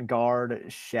avant-garde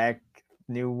Czech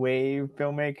new wave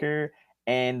filmmaker,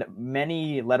 and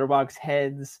many Letterboxd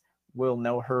heads will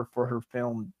know her for her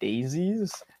film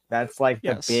Daisies. That's like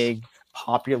the big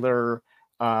popular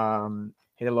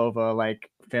Chikilova like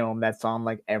film that's on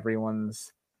like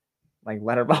everyone's like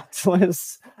Letterboxd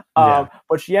lists.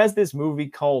 But she has this movie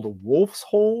called Wolf's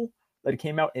Hole that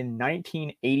came out in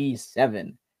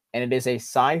 1987, and it is a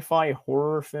sci-fi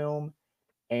horror film,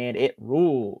 and it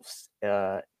rules.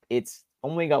 It's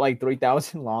only got like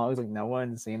 3,000 logs. Like no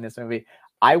one's seen this movie.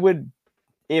 I would,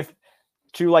 if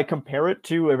to like compare it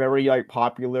to a very like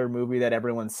popular movie that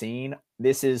everyone's seen,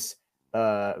 this is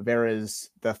Vera's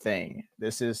The Thing.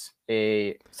 This is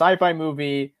a sci-fi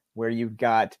movie where you've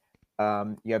got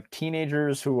you have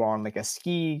teenagers who are on like a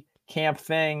ski camp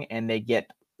thing, and they get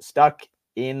stuck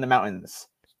in the mountains,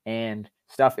 and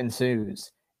stuff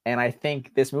ensues. And I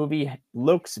think this movie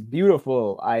looks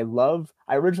beautiful. I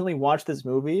originally watched this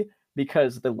movie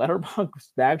because the Letterboxd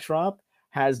backdrop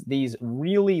has these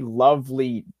really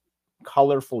lovely,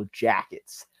 colorful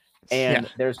jackets. And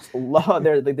there's a lot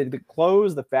there. The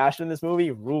clothes, the fashion in this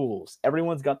movie rules.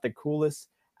 Everyone's got the coolest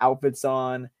outfits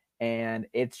on, and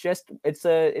it's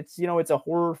a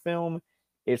horror film.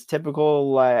 It's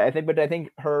typical, I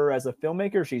think her as a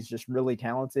filmmaker, she's just really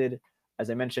talented. As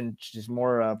I mentioned, she's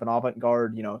more of an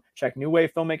avant-garde, Czech New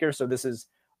Wave filmmaker. So this is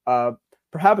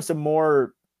perhaps a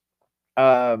more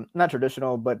not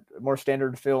traditional, but more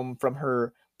standard film from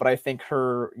her. But I think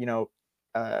her,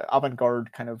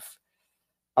 avant-garde kind of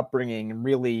upbringing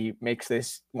really makes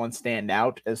this one stand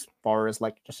out as far as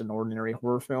like just an ordinary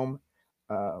horror film.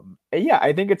 Yeah,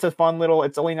 I think it's a fun little.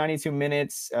 It's only 92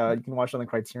 minutes. You can watch it on the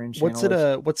Criterion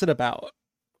Channel. What's it about?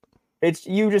 It's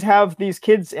you just have these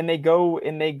kids and they go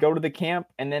to the camp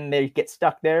and then they get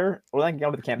stuck there. Or they go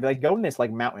to the camp. They like go in this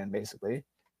like mountain basically.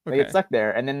 They get stuck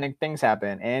there and then things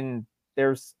happen and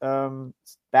there's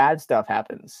bad stuff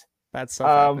happens. Bad stuff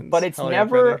happens. But it's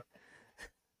never.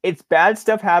 It's bad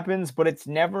stuff happens, but it's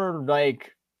never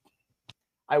like.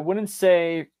 I wouldn't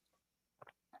say.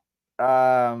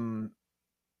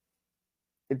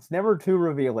 It's never too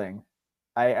revealing.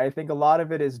 I think a lot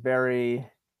of it is very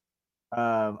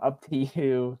up to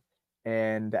you,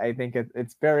 and I think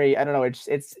it's very. I don't know.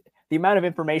 It's the amount of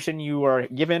information you are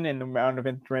given and the amount of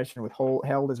information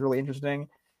withheld is really interesting,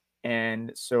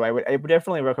 and so I would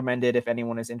definitely recommend it if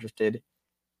anyone is interested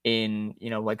in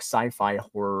like sci-fi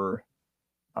horror.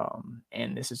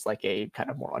 And this is like a kind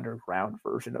of more underground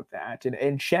version of that.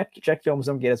 And Czech films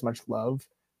don't get as much love.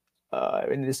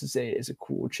 And this is a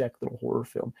cool Czech little horror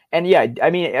film. And yeah, I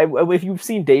mean, if you've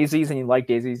seen Daisies and you like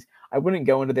Daisies, I wouldn't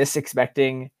go into this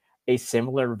expecting a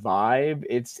similar vibe.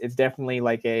 It's definitely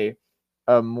like a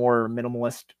more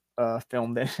minimalist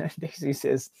film than Daisies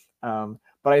is. But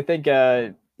I think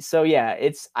so. Yeah,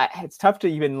 it's tough to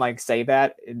even like say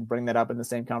that and bring that up in the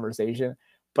same conversation.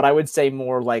 But I would say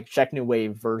more like Czech New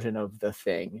Wave version of The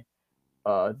Thing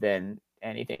than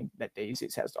anything that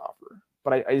Daisies has to offer.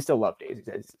 But I still love Daisies.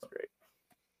 It's great.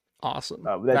 Awesome.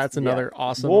 That's another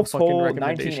awesome Wolf's fucking Hole,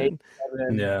 recommendation.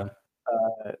 Yeah.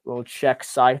 Little Czech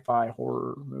sci-fi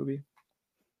horror movie.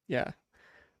 Yeah.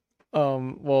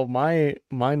 Well,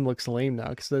 mine looks lame now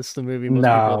because that's the movie.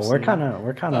 No, we're kind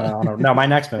of no. My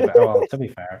next movie. Well, to be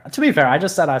fair, I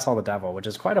just said I Saw the Devil, which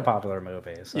is quite a popular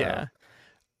movie. So. Yeah.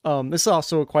 This is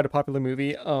also quite a popular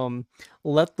movie.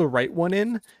 Let the Right One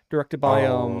In, directed by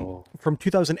from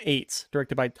 2008,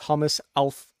 directed by Thomas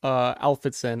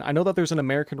Alfredson. I know that there's an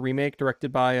American remake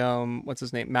directed by what's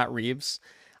his name, Matt Reeves.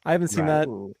 I haven't seen that.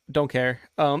 Don't care.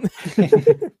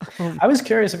 I was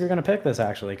curious if you're gonna pick this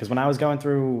actually, because when I was going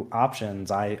through options,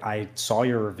 I saw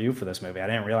your review for this movie. I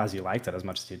didn't realize you liked it as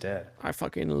much as you did. I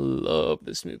fucking love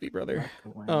this movie, brother.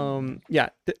 Yeah,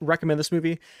 recommend this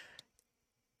movie.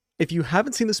 If you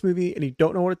haven't seen this movie and you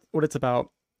don't know what it's about,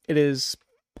 it is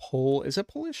Is it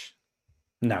Polish?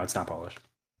 No, it's not Polish.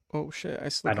 Oh shit!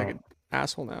 I look like an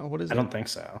asshole now. What is it? I don't think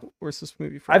so. Where's this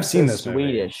movie from? I've seen this movie.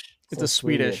 Swedish. It's a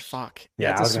Swedish. Fuck.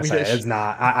 Yeah, I was gonna say it's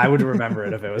not. I would remember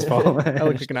it if it was Polish. I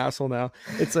look like an asshole now.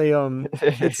 It's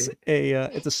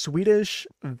a Swedish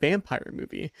vampire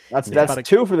movie. That's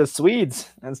two for the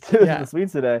Swedes. That's two for the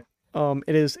Swedes today.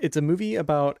 It's a movie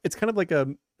about. It's kind of like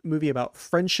a movie about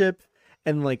friendship.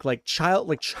 And like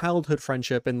childhood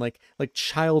friendship and like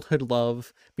childhood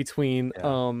love between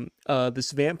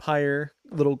this vampire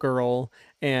little girl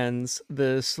and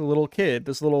this little kid,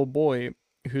 this little boy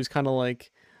who's kind of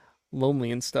like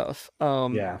lonely and stuff.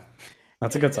 Yeah,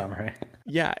 that's a good summary.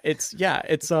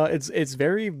 It's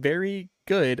very, very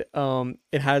good.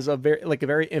 It has a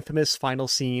very infamous final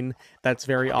scene that's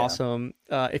very awesome.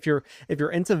 If you're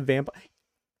into vampire,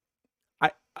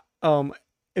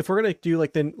 if we're gonna do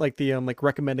the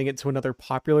recommending it to another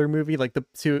popular movie like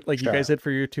you guys did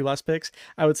for your two last picks,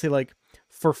 I would say like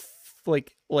for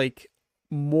like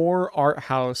more art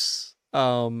house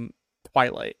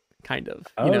Twilight kind of.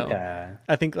 You know?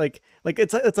 I think like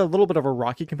it's a little bit of a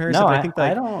rocky comparison. No, but I think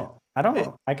like, I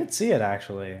don't. I could see it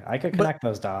actually. I could connect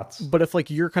those dots. But if like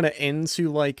you're kind of into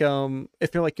like if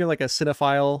you're like a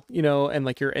cinephile, you know, and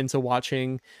like you're into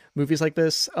watching movies like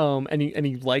this, and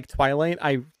you like Twilight,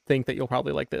 I think that you'll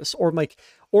probably like this. Or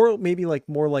maybe like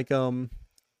more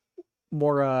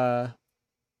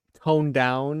toned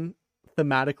down,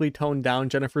 thematically toned down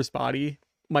Jennifer's Body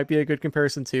might be a good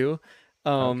comparison too.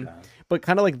 But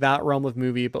kind of like that realm of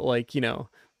movie, but like, you know,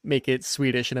 make it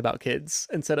Swedish and about kids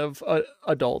instead of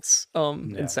adults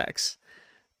and sex.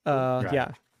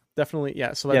 Yeah, definitely.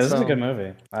 Yeah. So that's, this is a good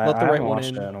movie. I haven't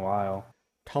watched it in a while.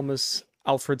 Thomas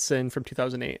Alfredson from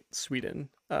 2008, Sweden.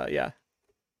 Yeah,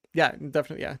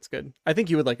 definitely. Yeah, it's good. I think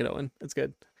you would like it, Owen. It's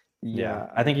good. Yeah,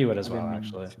 I think you would as well,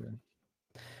 actually.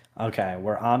 Okay,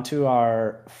 we're on to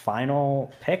our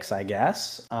final picks, I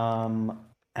guess.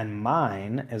 And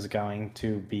mine is going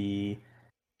to be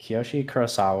Kiyoshi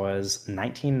Kurosawa's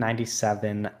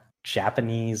 1997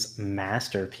 Japanese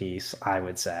masterpiece, I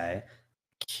would say,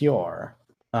 Cure,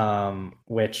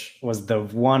 which was the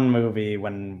one movie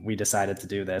when we decided to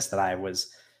do this that I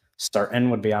was certain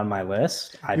would be on my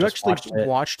list. I You just actually watched it.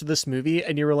 watched this movie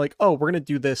and you were like, "Oh, we're gonna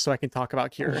do this so I can talk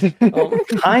about Cure."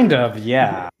 Kind of,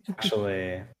 yeah,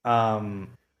 actually.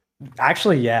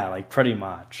 Actually, yeah, like pretty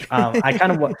much. I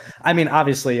kind of, I mean,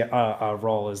 obviously, a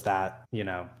role is that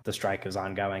the strike is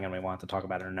ongoing, and we want to talk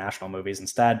about international movies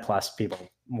instead. Plus, people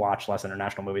watch less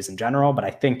international movies in general. But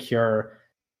I think Cure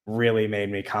really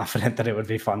made me confident that it would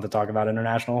be fun to talk about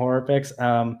international horror picks.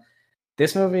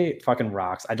 This movie fucking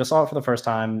rocks. I just saw it for the first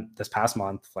time this past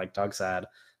month, like Doug said,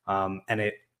 and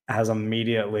it has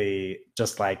immediately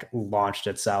just like launched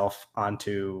itself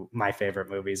onto my favorite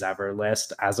movies ever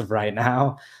list as of right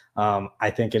now.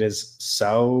 I think it is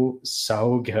so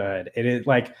good. It is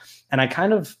like, and I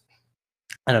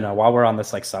don't know, while we're on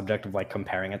this like subject of like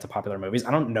comparing it to popular movies,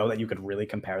 I don't know that you could really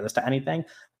compare this to anything,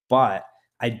 but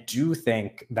I do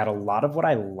think that a lot of what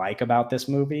I like about this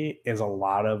movie is a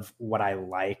lot of what I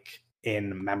like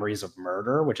in Memories of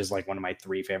Murder, which is like one of my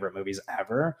 3 favorite movies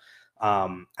ever.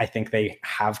 I think they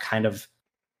have kind of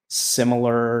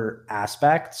similar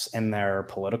aspects in their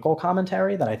political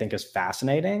commentary that I think is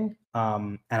fascinating.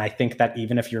 And I think that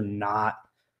even if you're not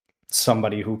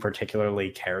somebody who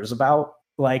particularly cares about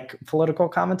like political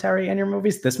commentary in your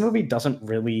movies, this movie doesn't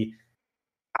really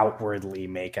outwardly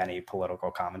make any political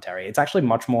commentary. It's actually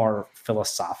much more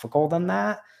philosophical than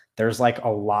that. There's like a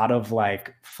lot of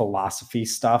like philosophy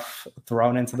stuff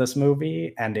thrown into this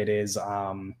movie, and it is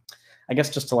I guess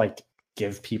just to like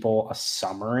give people a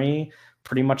summary,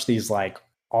 pretty much these like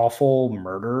awful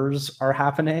murders are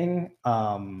happening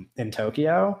in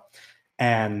Tokyo,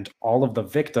 and all of the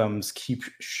victims keep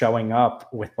showing up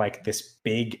with like this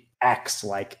big X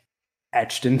like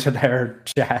etched into their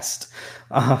chest.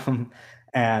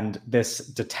 And this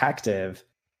detective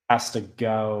has to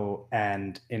go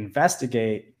and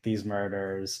investigate these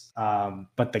murders.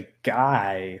 But the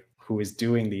guy who is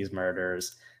doing these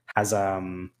murders has a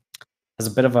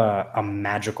bit of a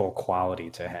magical quality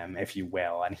to him, if you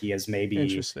will, and he is maybe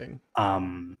Interesting.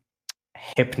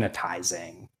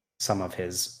 Hypnotizing some of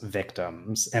his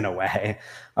victims in a way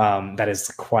that is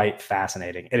quite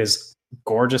fascinating. It is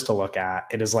gorgeous to look at.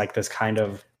 It is like this kind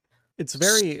of, It's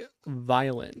very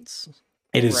violent.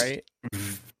 it is right?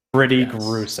 pretty Yes.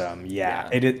 gruesome. Yeah.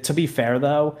 Yeah. It to be fair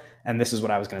though, and this is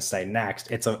what I was going to say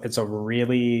next. It's a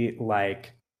really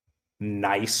like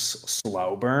nice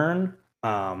slow burn.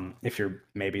 If you're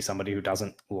maybe somebody who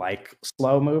doesn't like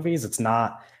slow movies, it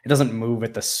doesn't move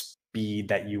at the speed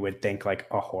that you would think like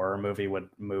a horror movie would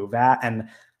move at. And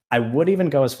I would even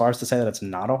go as far as to say that it's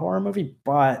not a horror movie,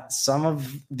 but some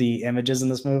of the images in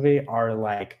this movie are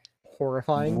like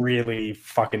Horrifying. really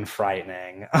fucking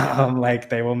frightening. Yeah. Like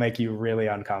they will make you really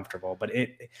uncomfortable, but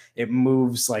it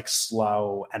moves like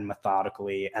slow and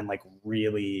methodically and like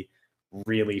really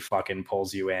fucking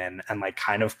pulls you in and like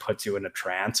kind of puts you in a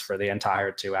trance for the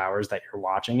entire 2 hours that you're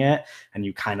watching it, and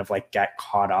you kind of like get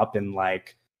caught up in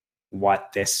like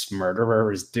what this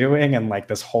murderer is doing and like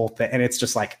this whole thing. And it's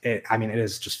just like it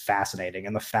is just fascinating,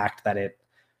 and the fact that it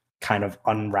kind of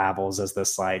unravels as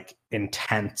this like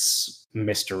intense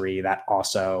mystery that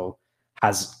also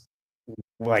has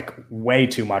like way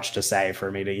too much to say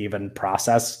for me to even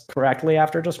process correctly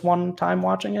after just one time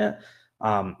watching it.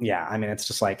 Yeah, I mean, it's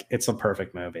just like, it's a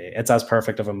perfect movie. It's as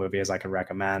perfect of a movie as I could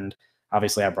recommend.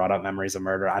 Obviously, I brought up Memories of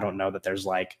Murder. I don't know that there's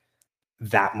like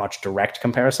that much direct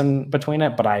comparison between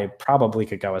it, but I probably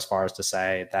could go as far as to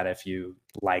say that if you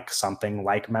like something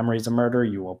like Memories of Murder,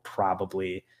 you will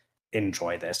probably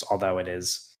enjoy this, although it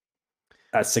is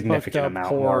a significant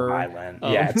amount more violent.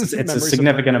 Yeah, it's a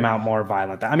significant amount more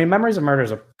violent. I mean, Memories of Murder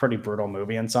is a pretty brutal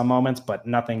movie in some moments, but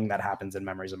nothing that happens in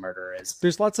Memories of Murder is.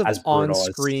 There's lots of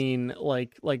on-screen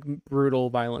like brutal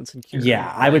violence and Cure.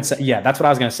 Yeah, I would say, yeah, that's what I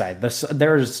was gonna say.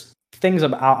 There's things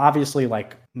about, obviously,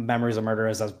 like Memories of Murder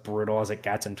is as brutal as it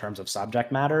gets in terms of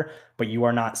subject matter, but you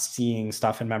are not seeing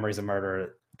stuff in Memories of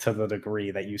Murder to the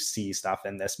degree that you see stuff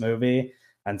in this movie.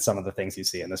 And some of the things you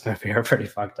see in this movie are pretty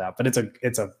fucked up, but it's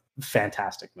a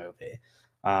fantastic movie,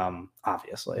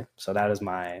 obviously. So that is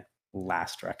my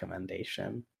last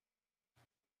recommendation.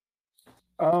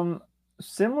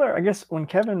 Similar, I guess, when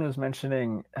Kevin was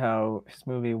mentioning how his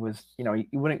movie was, you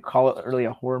wouldn't call it really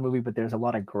a horror movie, but there's a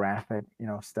lot of graphic,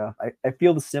 stuff. I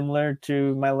feel similar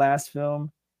to my last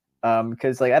film,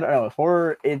 because like, I don't know,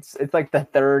 horror, it's like the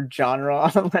third genre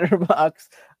on Letterboxd.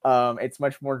 It's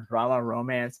much more drama,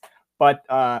 romance. But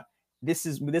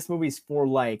this movie's for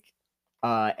like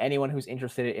anyone who's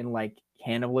interested in like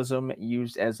cannibalism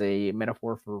used as a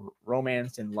metaphor for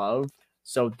romance and love.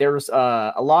 So there's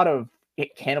a lot of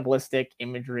cannibalistic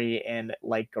imagery and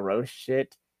like gross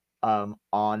shit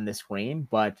on the screen,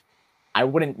 but I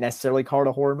wouldn't necessarily call it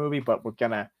a horror movie, but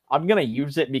I'm gonna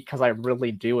use it because I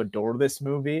really do adore this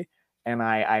movie, and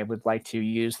I would like to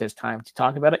use this time to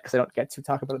talk about it because I don't get to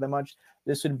talk about it that much.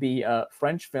 This would be a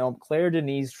French film, Claire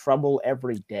Denis' Trouble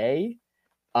Every Day.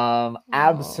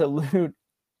 Absolute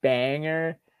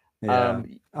banger. Yeah,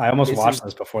 I almost watched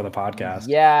this before the podcast.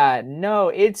 Yeah, no,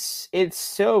 it's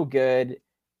so good.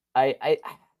 I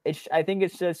think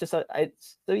it's just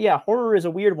horror is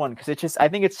a weird one because I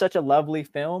think it's such a lovely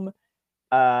film.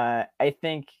 I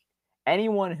think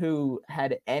anyone who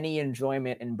had any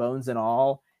enjoyment in Bones and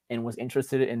All and was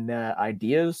interested in the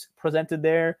ideas presented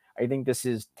there, I think this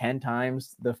is 10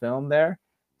 times the film there.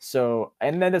 So,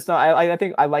 and then it's not. I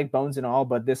think I like Bones and All,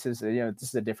 but this is this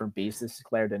is a different beast. This is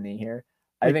Claire Denis here.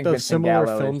 I think the Vincent similar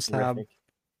Gallo films have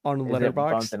on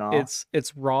Letterboxd.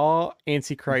 It's Raw,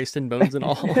 Antichrist, and Bones and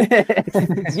All.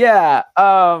 Yeah.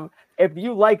 If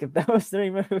you like those three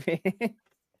movies,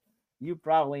 you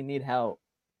probably need help.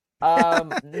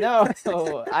 No,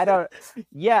 I don't.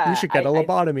 Yeah, you should get a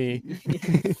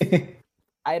lobotomy.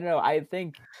 I don't know. I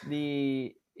think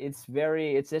it's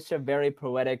such a very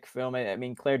poetic film. I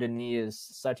mean, Claire Denis is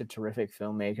such a terrific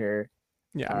filmmaker.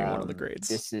 Yeah, I mean, one of the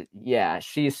greats.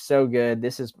 She's so good.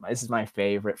 This is my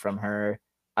favorite from her.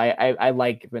 I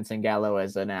like Vincent Gallo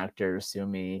as an actor. Sue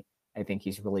me. I think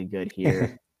he's really good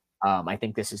here. I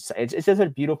think it's just a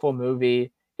beautiful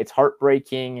movie. It's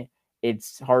heartbreaking.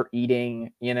 It's heart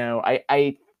eating.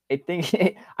 I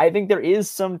think there is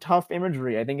some tough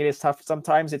imagery. I think it is tough.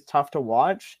 Sometimes it's tough to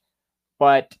watch,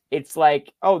 but it's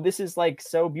like, oh, this is like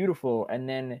so beautiful, and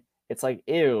then it's like,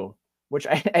 ew. Which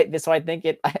so I think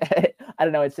it. I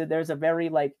don't know. There's a very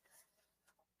like,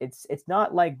 it's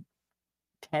not like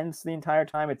tense the entire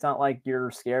time. It's not like you're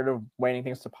scared of waiting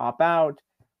things to pop out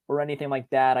or anything like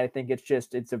that. I think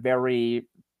it's a very,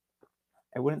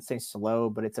 I wouldn't say slow,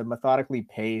 but it's a methodically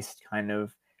paced kind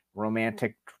of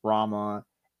romantic drama,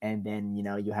 and then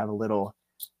you have a little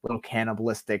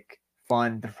cannibalistic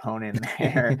fun thrown in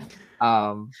there.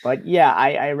 But yeah,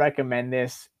 I recommend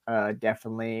this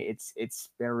definitely. It's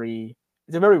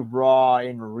a very raw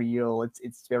and real.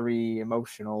 It's very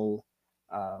emotional.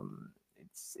 I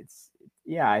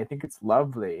think it's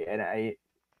lovely, and I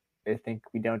think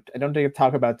I don't think we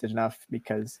talk about this enough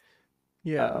because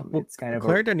it's kind of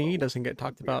Claire Denis doesn't get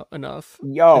talked about enough.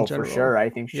 For sure. I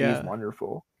think she's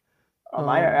wonderful.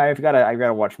 I've got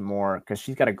to watch more because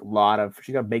she's got a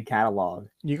big catalog.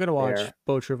 You got to watch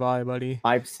Beau Travail, buddy.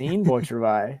 I've seen Beau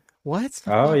Travail. What?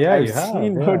 Oh yeah, I've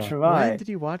seen Beau Travail. When did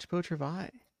you watch Beau Travail?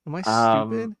 Am I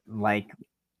stupid? Like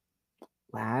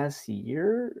last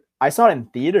year, I saw it in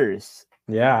theaters.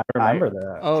 Yeah, I remember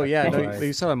that. Oh yeah, no,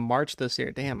 you saw it in March this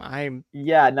year. Damn, it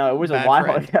was a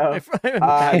while ago.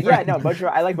 I like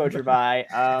Beau Travail.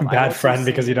 Bad friend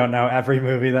because you don't know every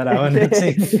movie that Owen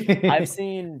has seen. I've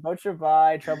seen Beau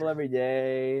Travail, Trouble Every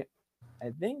Day.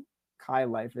 I think High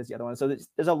Life is the other one. So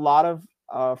there's a lot of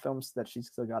films that she's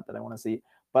still got that I want to see.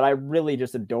 But I really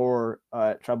just adore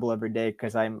Trouble Every Day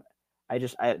because it's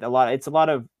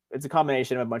a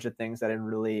combination of a bunch of things that I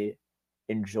really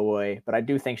enjoy, but I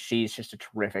do think she's just a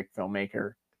terrific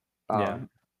filmmaker.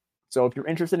 So if you're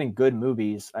interested in good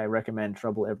movies, I recommend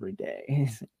Trouble Every Day.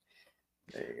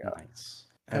 There you go. Nice.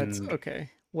 That's okay.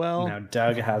 Well, now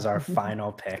Doug has our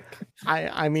final pick.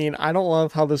 I mean, I don't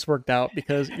love how this worked out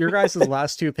because your guys'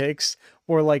 last two picks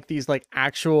were like these like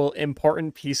actual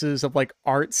important pieces of like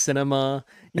art cinema,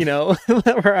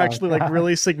 that were actually like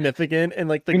really significant and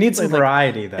like we need some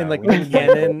variety though. And like we need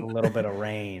canon, a little bit of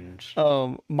range.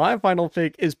 My final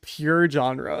pick is pure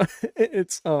genre.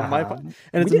 It's and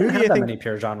it's a movie. Have that many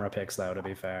pure genre picks though, to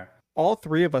be fair. All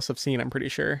three of us have seen, I'm pretty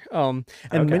sure. And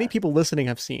many people listening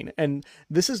have seen. And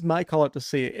this is my call out to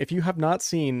say, if you have not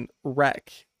seen Rec,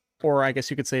 or I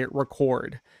guess you could say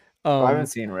Record. I haven't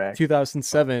seen Rec.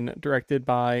 2007,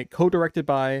 co-directed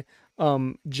by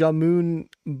Jamun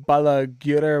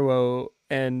Balaguerro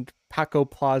and Paco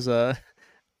Plaza.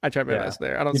 I tried my best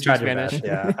there. I don't speak Spanish.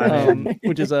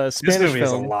 Which is a Spanish film. This movie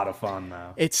is a lot of fun,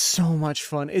 though. It's so much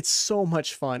fun.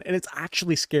 And it's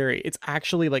actually scary. It's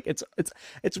actually like it's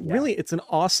really an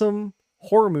awesome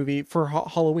horror movie for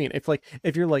Halloween. If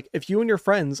you and your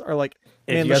friends are like,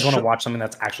 if you guys want to watch something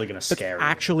that's actually going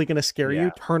to scare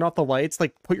you, turn off the lights,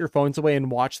 like put your phones away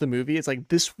and watch the movie. It's like,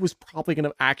 this was probably going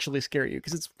to actually scare you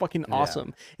because it's fucking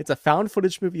awesome. It's a found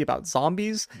footage movie about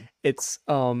zombies. It's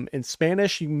in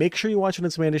Spanish. You make sure you watch it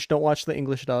in Spanish. Don't watch the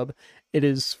English dub. It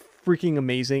is freaking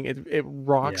amazing. It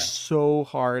rocks so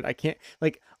hard. I can't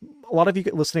like a lot of you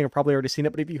listening have probably already seen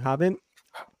it, but if you haven't,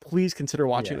 please consider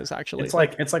watching this. Actually,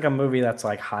 it's like a movie that's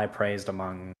like high praised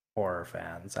among horror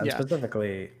fans, and Yeah.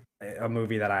 specifically a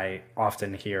movie that I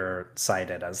often hear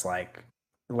cited as like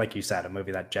you said, a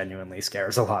movie that genuinely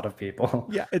scares a lot of people.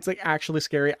 Yeah, it's like actually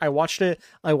scary. I watched it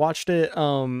when I watched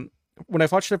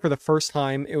it for the first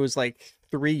time, it was like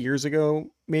 3 years ago.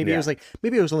 Maybe it was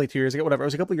maybe it was only 2 years ago, whatever. It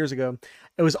was a couple years ago.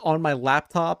 It was on my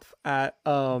laptop at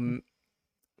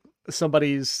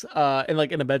somebody's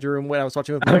in a bedroom when I was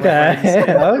watching with one of my friends.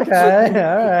 Okay,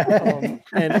 all right.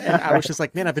 And I was just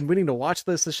like, man, I've been waiting to watch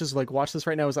this. Let's just like watch this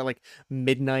right now. It was at like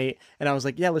midnight, and I was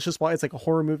like, yeah, let's just watch. It's like a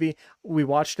horror movie. We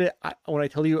watched it. When I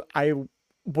tell you,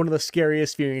 one of the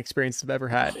scariest viewing experiences I've ever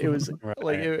had. It was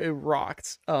like it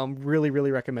rocked. Really,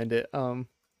 really recommend it.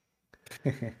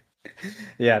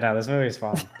 Yeah, no, this movie's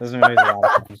fun. This movie's a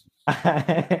lot of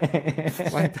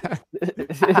fun.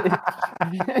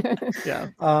 Yeah.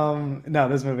 No,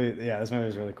 this movie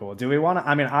is really cool. Do we want to?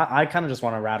 I mean, I kind of just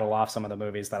want to rattle off some of the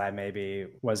movies that I maybe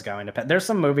was going to pick. There's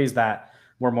some movies that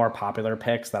were more popular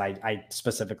picks that I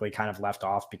specifically kind of left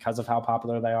off because of how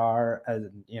popular they are,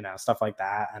 and stuff like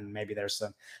that. And maybe there's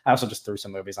some. I also just threw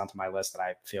some movies onto my list that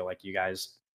I feel like you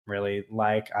guys really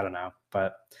like. I don't know,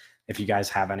 but if you guys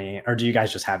have any, or do you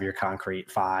guys just have your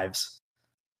concrete fives?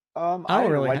 I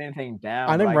don't really write anything down.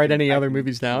 I didn't write any other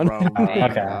movies down.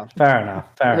 Okay, fair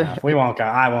enough. We won't go.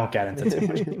 I won't get into too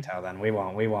much detail. Then we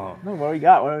won't. No, what do we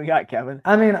got, Kevin?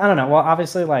 I mean, I don't know. Well,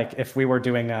 obviously, like if we were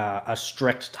doing a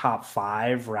strict top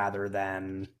 5 rather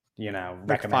than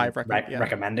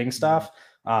recommending stuff,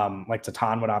 like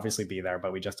Tatan would obviously be there,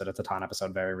 but we just did a Tatan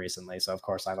episode very recently, so of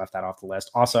course I left that off the list.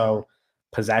 Also,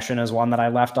 Possession is one that I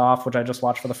left off, which I just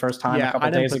watched for the first time a couple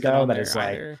days ago. That is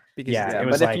like, it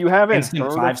was but like if you haven't instant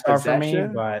heard 5-star of for me.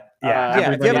 Possession, But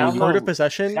if you haven't heard of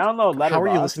Possession, download Letterboxd. How are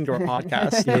you listening to our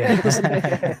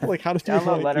podcast? Like, how did you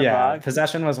download Letterboxd? Yeah,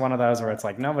 Possession was one of those where it's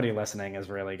like nobody listening is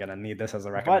really gonna need this as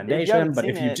a recommendation, but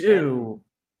if you do,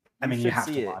 I mean, you have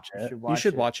to watch it. You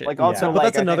should watch it. Like also, but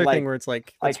that's another thing where it's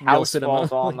like House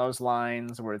falls on those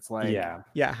lines where it's like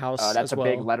House. That's a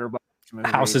big Letterboxd movie.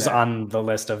 House is on the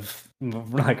list of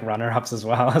like runner-ups as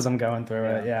well as I'm going through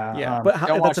it. But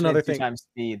that's another thing. 2 times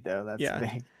speed though. That's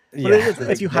big. But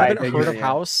if you haven't heard of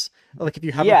House, like if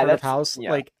you haven't heard of House,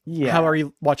 like how are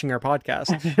you watching our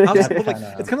podcast?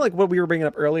 It's kind of like what we were bringing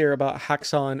up earlier about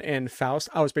Haxon and Faust.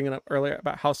 I was bringing up earlier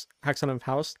about Haxon and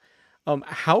Faust.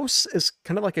 House is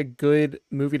kind of like a good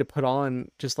movie to put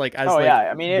on, just like as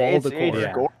I mean it's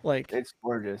like it's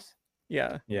gorgeous.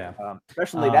 Yeah.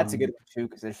 Especially that's a good one too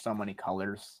because there's so many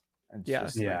colors.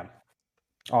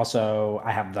 Also,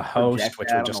 I have The Host, which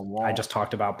I just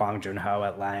talked about Bong Joon-ho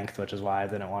at length, which is why I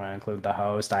didn't want to include The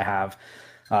Host. I have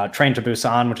Train to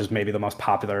Busan, which is maybe the most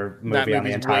popular movie on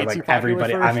the entire, like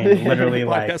everybody. I mean, literally,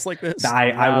 like this.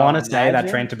 I want to say that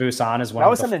Train to Busan is one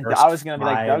of the first. I was gonna be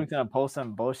like, Doug's gonna post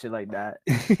some bullshit like that.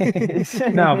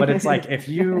 No, but it's like if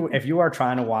you are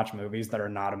trying to watch movies that are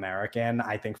not American,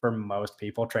 I think for most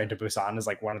people, Train to Busan is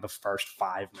like one of the first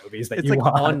 5 movies that you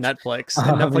watch on Netflix.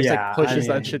 And Netflix pushes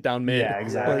that shit down mid. Yeah,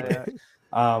 exactly.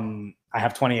 I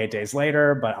have 28 Days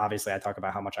Later, but obviously I talk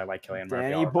about how much I like Cillian Murphy.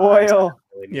 Danny Boyle.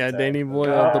 Danny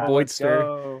Boyle, the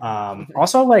Boydster.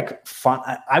 Also, like fun.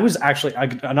 I was actually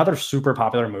another super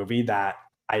popular movie that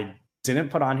I didn't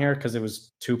put on here because it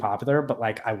was too popular, but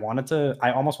like I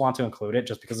almost want to include it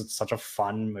just because it's such a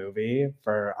fun movie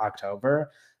for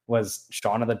October. Was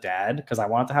Shaun of the Dead, because I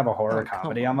wanted to have a horror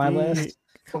comedy on my list.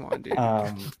 Come on, dude.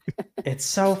 It's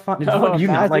so fun. No, you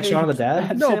not like Shaun of the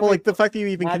Dead? No, but like the fact that you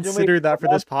even considered that for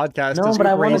this podcast. No, is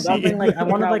but crazy. I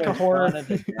wanted like a horror.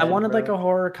 I wanted like a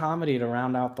horror comedy to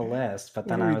round out the list, but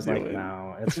then I was like,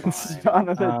 no, it's fine. Shaun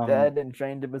of the Dead and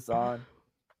Train to Busan.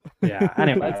 Yeah.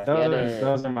 Anyway,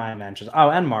 those are my mentions.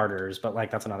 Oh, and Martyrs, but like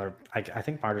that's another. I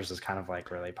think Martyrs is kind of like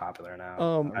really popular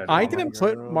now. I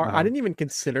didn't even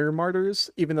consider Martyrs,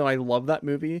 even though I love that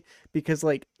movie, because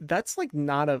like that's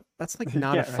not a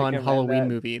fun Halloween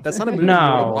movie. That's not a movie you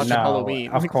watch on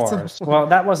Halloween. Of course. Well,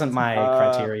 that wasn't my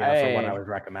criteria for what I was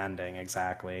recommending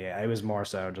exactly. It was more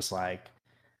so just like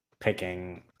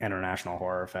picking international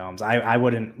horror films. I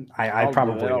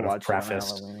probably would have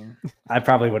prefaced. I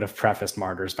probably would have prefaced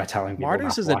Martyrs by telling people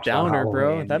Martyrs is a downer,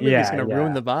 bro. That movie's gonna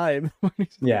ruin the vibe.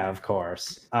 Yeah, of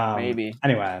course. Maybe.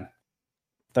 Anyway,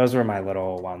 those were my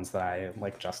little ones that I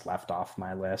like just left off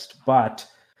my list. But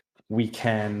we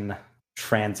can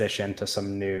transition to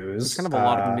some news. It's kind of a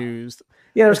lot of news.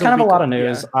 Yeah, there's kind of a lot of yeah.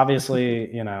 news.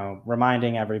 Obviously,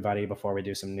 reminding everybody before we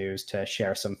do some news to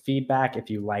share some feedback. If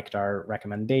you liked our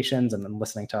recommendations and then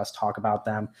listening to us talk about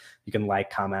them, you can like,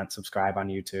 comment, subscribe on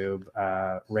YouTube,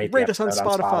 rate us on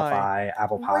Spotify,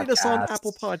 Apple Podcasts. Rate us on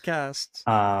Apple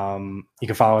Podcasts. You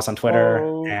can follow us on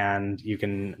Twitter, and you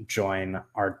can join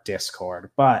our Discord.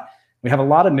 But we have a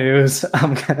lot of news.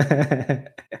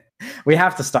 We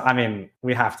have to start. I mean,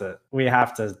 we have to.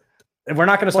 We're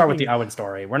not going to start with the Owen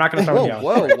story. We're not going to start with the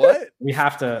Owen story. What?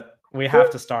 We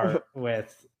have to start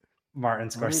with Martin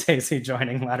Scorsese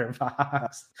joining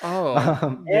Letterboxd.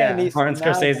 Yeah. Martin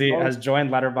Scorsese has joined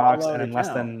Letterboxd, and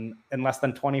in less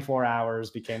than 24 hours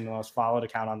became the most followed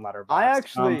account on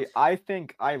Letterboxd. I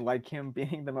think I like him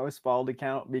being the most followed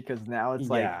account, because now it's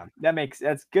like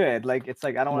that's good. Like, it's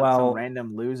like I don't want some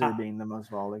random loser being the most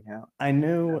followed account. I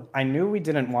knew we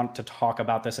didn't want to talk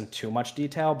about this in too much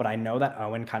detail, but I know that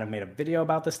Owen kind of made a video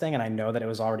about this thing, and I know that it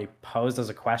was already posed as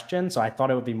a question, so I thought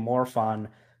it would be more fun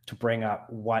to bring up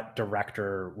what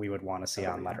director we would want to see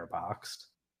on Letterboxd.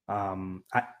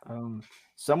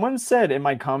 Someone said in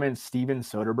my comments Steven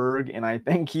Soderbergh, and I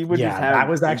think he would just have that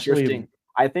was actually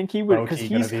I think he would, because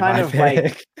he's kind of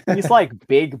like he's like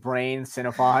big brain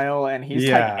cinephile, and he's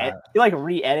he like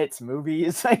re-edits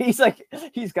movies.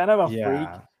 he's kind of a freak.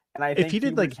 And I think if he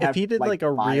did like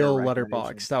a real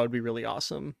Letterboxd, that would be really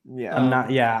awesome. Yeah,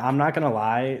 I'm not gonna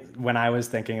lie. When I was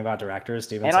thinking about directors,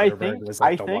 Steven Soderbergh was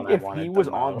like the one I wanted. I think if he was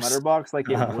on Letterboxd, like,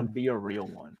 it would be a real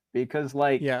one, because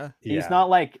like he's not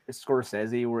like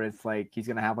Scorsese, where it's like he's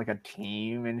gonna have like a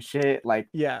team and shit. Like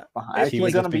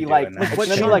he's gonna be like what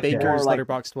Sean Baker's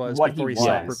Letterboxd was before he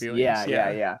stopped reviewing.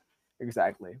 Yeah.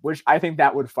 Exactly. Which I think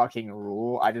that would fucking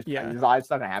rule. It's not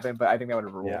gonna happen, but I think that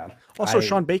would rule. Yeah. Also,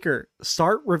 Sean Baker,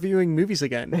 start reviewing movies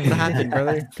again. What happened,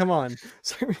 brother? Come on.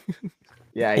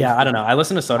 I don't know. I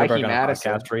listened to Soderbergh on a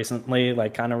podcast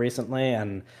recently,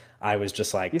 and I was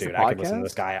just like, dude, I could listen to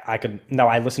this guy.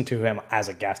 I listened to him as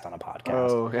a guest on a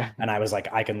podcast. And I was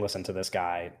like, I can listen to this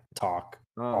guy talk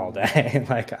all day.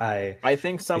 I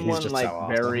think someone like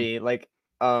very like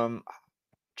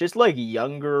just like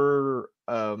younger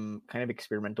kind of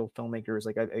experimental filmmakers,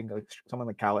 like I think like someone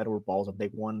like Kyle Edward Ball is a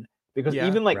big one, because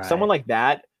even like someone like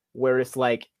that, where it's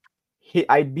like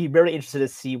I'd be very interested to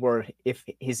see if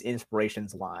his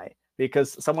inspirations lie,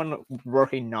 because someone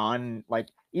working on like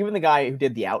even the guy who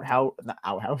did the Outwaters,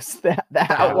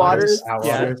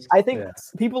 I think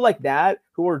people like that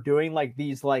who are doing like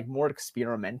these like more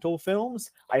experimental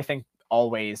films, I think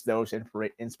always those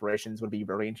inspirations would be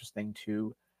very interesting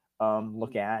to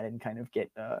look at and kind of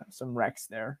get some recs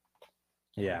there.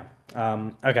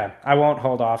 Okay, I won't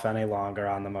hold off any longer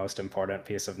on the most important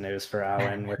piece of news for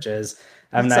Owen, which is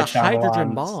M. Night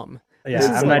Shyamalan's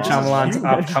M. Night Shyamalan's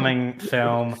upcoming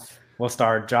film will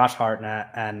star Josh Hartnett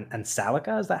and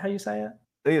Salika. Is that how you say it?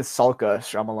 I think it's Salka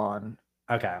Shyamalan.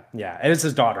 Okay, it is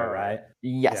his daughter, right?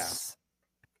 Yes.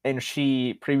 And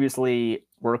she previously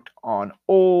worked on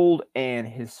Old and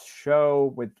his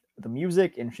show with the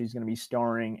music, and she's going to be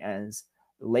starring as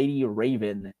Lady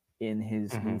Raven in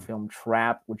his new film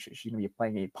Trap, which she's going to be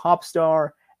playing a pop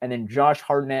star. And then Josh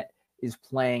Hartnett is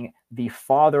playing the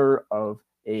father of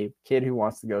a kid who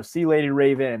wants to go see Lady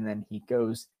Raven, and then he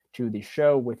goes to the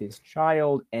show with his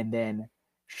child, and then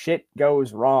shit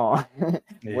goes wrong,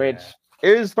 which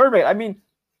is perfect. I mean,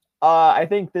 I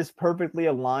think this perfectly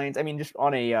aligns. I mean, just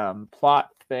on a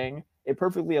plot thing, it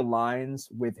perfectly aligns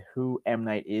with who M.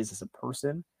 Night is as a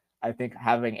person. I think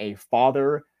having a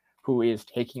father who is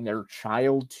taking their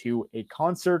child to a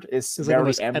concert is very like the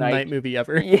most M. Night movie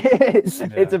ever. Yes,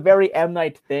 it's a very M.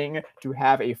 Night thing to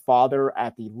have a father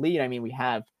at the lead. I mean, we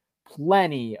have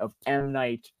plenty of M.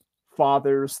 Night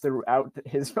fathers throughout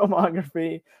his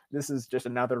filmography. This is just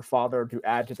another father to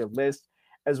add to the list,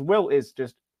 as well as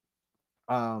just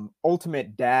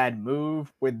ultimate dad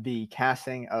move with the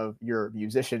casting of your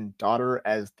musician daughter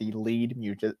as the lead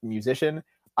musician.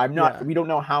 We don't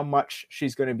know how much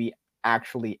she's going to be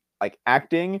actually like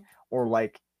acting or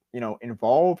like,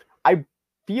 involved. I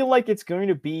feel like it's going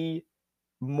to be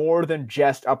more than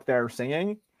just up there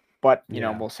singing, but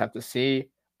we'll just have to see.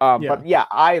 But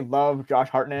I love Josh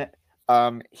Hartnett.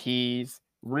 He's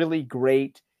really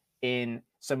great in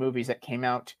some movies that came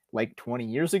out like 20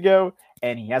 years ago,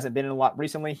 and he hasn't been in a lot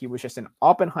recently. He was just in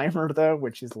Oppenheimer though,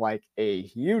 which is like a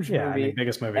huge movie,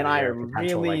 biggest movie, and I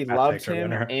really loved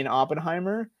him in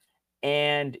Oppenheimer.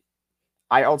 And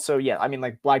I also,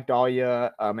 like Black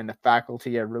Dahlia and The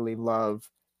Faculty, I really love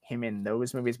him in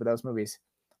those movies, but those movies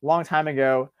long time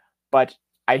ago. But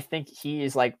I think he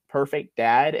is like perfect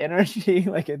dad energy.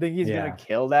 Like I think he's gonna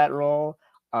kill that role.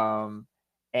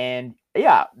 And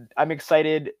yeah, I'm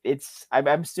excited. I'm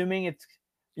assuming it's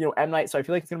M Night, so I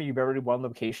feel like it's gonna be very one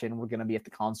location. We're gonna be at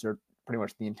the concert pretty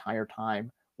much the entire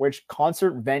time. Which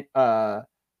concert one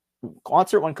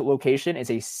location is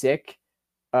a sick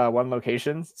one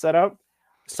location setup.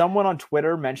 Someone on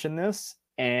Twitter mentioned this,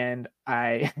 and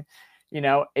I,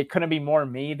 it couldn't be more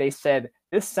me. They said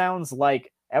this sounds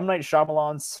like M Night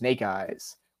Shyamalan's Snake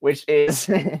Eyes, which is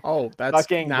that's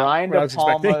fucking not Brian what I was De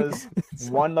expecting. Palma's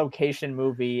one location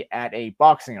movie at a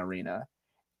boxing arena,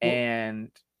 Well,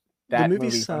 and the that movie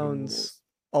fucking sounds rules.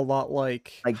 a lot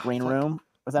like Green fuck. Room.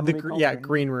 Was that movie called? Yeah,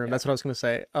 Green Room. That's what I was gonna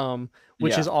say.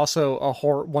 Which Yeah. is also a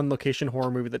one location horror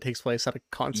movie that takes place at a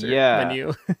concert Yeah.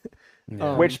 venue.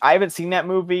 Yeah. Which I haven't seen that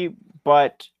movie,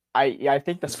 but I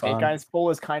think the It's Snake fun. Eyes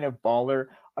poll is kind of baller.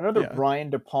 Another Yeah.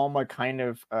 Brian De Palma kind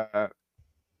of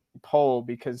poll,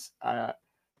 because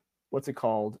what's it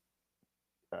called?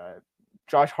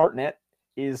 Josh Hartnett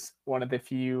is one of the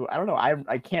few. I don't know.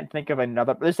 I can't think of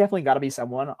another. There's definitely got to be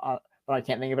someone, but I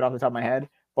can't think of it off the top of my head.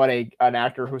 But an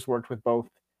actor who's worked with both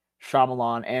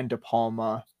Shyamalan and De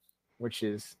Palma, which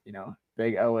is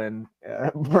Big Owen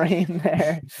brain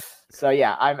there. So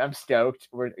yeah, I'm stoked.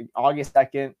 We're August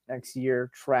 2nd next year.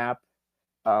 Trap.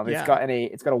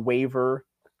 It's got a waiver,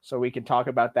 so we can talk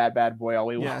about that bad boy all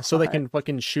we want. Yeah, so they can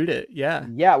fucking shoot it. Yeah.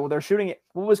 Yeah, well, they're shooting it.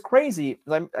 What was crazy,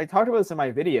 I talked about this in my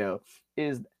video,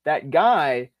 is that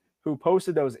guy who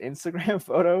posted those Instagram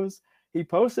photos, he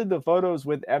posted the photos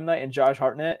with M. Night and Josh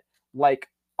Hartnett like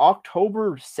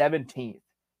October 17th.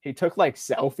 He took like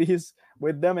selfies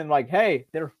with them and like, hey,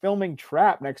 they're filming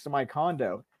Trap next to my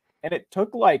condo. And it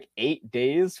took like 8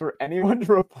 days for anyone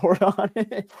to report on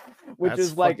it, which That's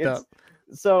is like, fucked up.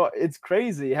 so it's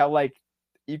crazy how like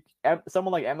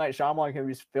someone like M. Night Shyamalan can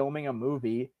be filming a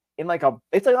movie in like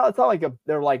it's not like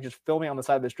they're like just filming on the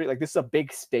side of the street. Like this is a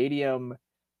big stadium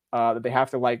that they have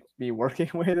to like be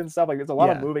working with and stuff. Like there's a lot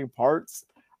of moving parts.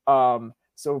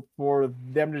 So for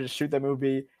them to just shoot that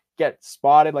movie, get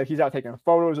spotted, like he's out taking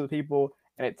photos of people,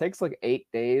 and it takes like 8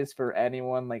 days for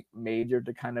anyone like major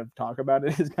to kind of talk about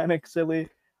it is kind of silly.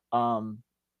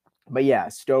 But yeah,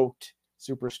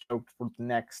 super stoked for the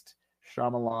next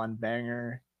Shyamalan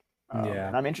banger.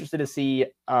 And I'm interested to see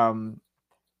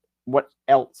what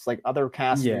else, like other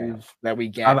cast moves that we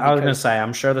get. I was gonna say,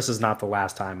 I'm sure this is not the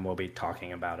last time we'll be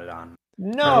talking about it on.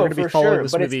 No, we're gonna be following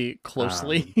this movie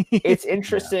closely. It's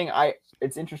interesting.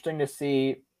 It's interesting to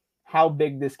see how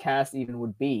big this cast even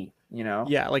would be.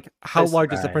 Yeah, like how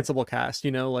large is the principal cast?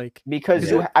 Like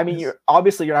because you're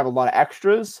obviously you're gonna have a lot of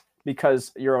extras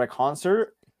because you're at a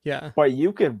concert. Yeah, but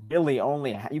you could really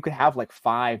you could have like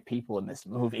 5 people in this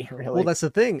movie. Really, well, that's the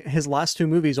thing. His last 2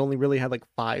 movies only really had like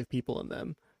 5 people in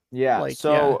them. Yeah. Like,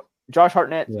 so Josh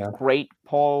Hartnett, great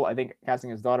poll. I think casting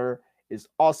his daughter is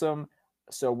awesome.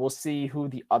 So we'll see who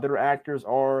the other actors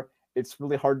are. It's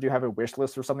really hard to have a wish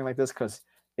list or something like this because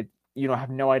have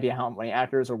no idea how many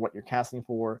actors or what you're casting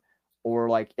for, or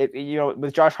like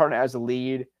with Josh Hartnett as the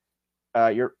lead,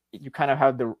 you kind of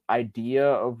have the idea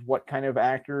of what kind of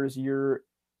actors you're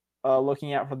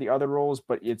looking at for the other roles,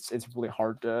 but it's really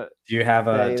hard to. Do you have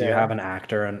an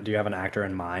actor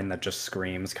in mind that just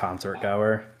screams concert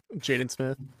goer? Jaden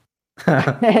Smith.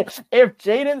 If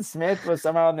Jaden Smith was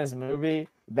somehow in this movie,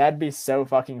 that'd be so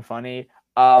fucking funny.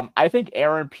 I think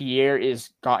Aaron Pierre is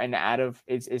gotten out of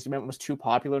it's almost too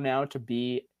popular now to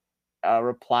be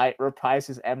reprise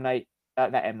his Midsize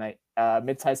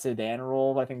Sedan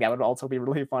role. I think that would also be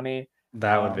really funny.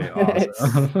 That would be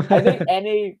awesome. I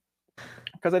think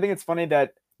because I think it's funny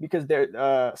that because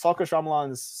Salka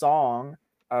Shyamalan's song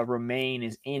Remain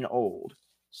is in old.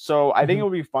 So I think it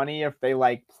would be funny if they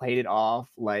like played it off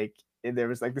like there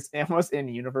was like this almost in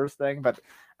universe thing, but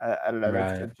I don't know.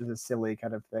 Right. It's just a silly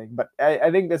kind of thing. But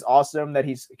I think that's awesome that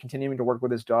he's continuing to work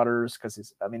with his daughters because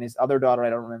his other daughter, I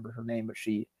don't remember her name, but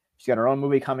she's got her own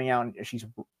movie coming out and she's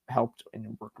helped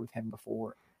and worked with him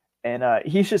before. And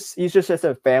he's just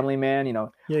a family man, Yeah,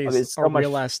 he's a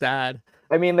real ass dad.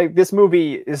 Like this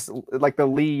movie is like the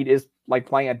lead is like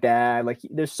playing a dad. Like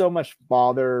there's so much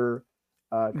father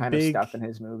kind of stuff in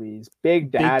his movies.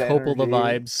 Big dad, big Coppola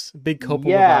vibes. Big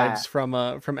Coppola vibes from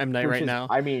M. Night right now.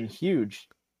 Huge.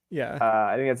 Yeah.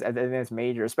 I think that's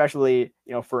major, especially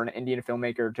for an Indian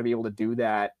filmmaker to be able to do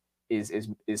that is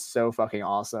so fucking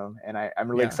awesome. And I'm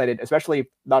really excited, especially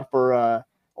not for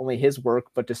only his work,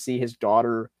 but to see his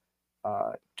daughter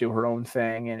do her own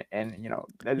thing and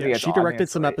she directed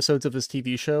some episodes of his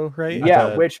TV show, right?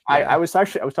 I was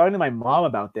talking to my mom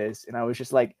about this and I was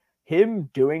just like, him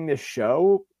doing this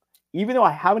show, even though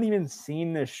I haven't even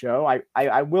seen this show,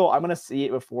 I'm gonna see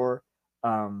it before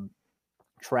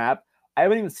Trap. I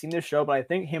haven't even seen this show, but I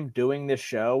think him doing this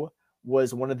show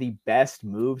was one of the best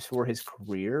moves for his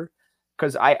career.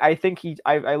 Because I think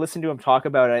I listened to him talk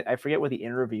about it. I forget what the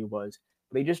interview was,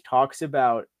 but he just talks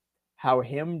about how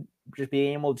him just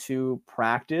being able to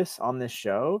practice on this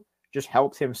show just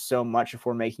helped him so much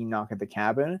before making Knock at the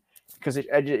Cabin, because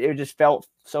it just felt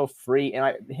so free.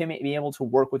 And him being able to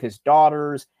work with his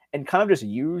daughters and kind of just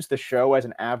use the show as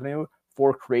an avenue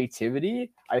for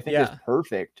creativity, I think is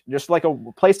perfect. Just like a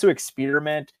place to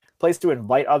experiment, place to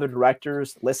invite other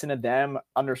directors, listen to them,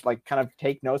 kind of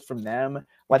take notes from them,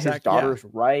 let his daughters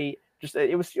write. Just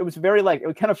it was very like,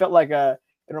 it kind of felt like it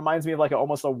reminds me of like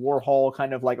almost a Warhol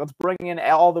kind of like, let's bring in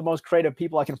all the most creative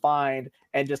people I can find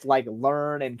and just like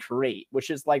learn and create, which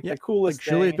is like the coolest like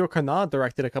thing. Julia Ducournau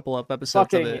directed a couple of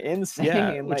episodes Fucking of it. insane.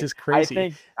 Yeah, which is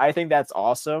crazy. I think that's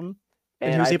awesome.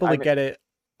 And he was able to get it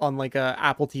on like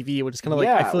Apple TV, which is kind of like,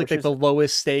 I feel like the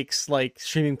lowest stakes like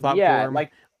streaming platform. Yeah,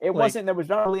 like it wasn't, there was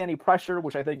not really any pressure,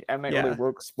 which I think M Night really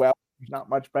works well. There's not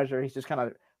much pressure. He's just kind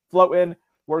of floating,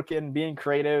 working, being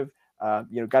creative.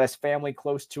 Got his family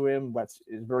close to him, what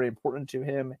is very important to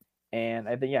him. And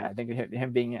I think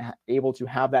him being able to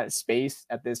have that space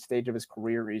at this stage of his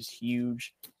career is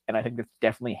huge. And I think that's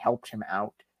definitely helped him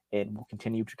out and will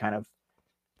continue to kind of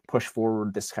push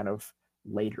forward this kind of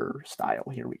later style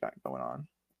here we got going on.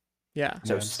 Yeah.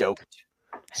 So stoked.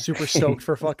 Super stoked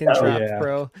for fucking Trapped,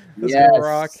 bro. This yes. gonna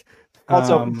rock.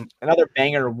 Also, another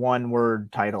banger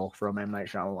one-word title from M. Night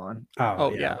Shyamalan.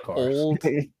 Oh yeah, of course. Old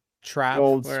Trap.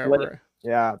 Old Split.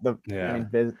 Yeah. I mean,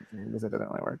 visit doesn't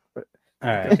really work, but. All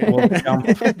right. We'll jump.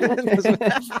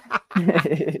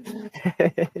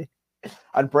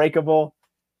 Unbreakable.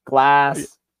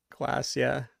 Glass.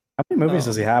 Yeah. How many movies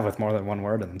does he have with more than one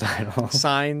word in the title?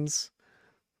 Signs.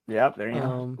 Yep, there you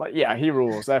go. But yeah, he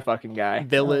rules. That fucking guy.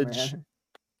 Village.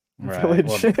 Right. Village.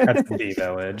 Well, that's the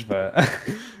Village, but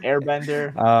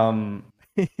Airbender. All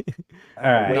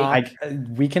right.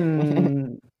 We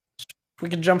can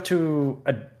jump to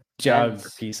a Doug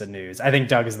piece of news. I think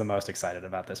Doug is the most excited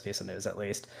about this piece of news, at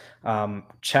least.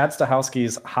 Chad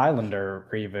Stahelski's Highlander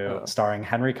reboot, starring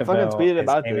Henry Cavill, is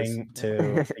aiming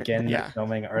to begin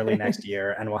filming early next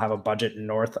year, and will have a budget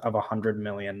north of $100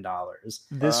 million.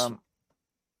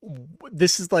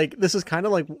 This is kind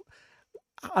of like,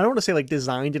 I don't want to say like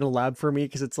designed in a lab for me,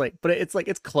 because it's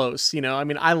close, you know. I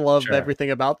mean, I love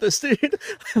everything about this dude.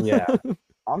 Yeah.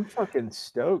 I'm fucking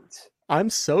stoked. I'm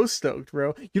so stoked,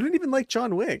 bro. You didn't even like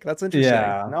John Wick. That's interesting.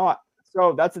 Yeah. No,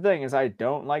 so that's the thing, is I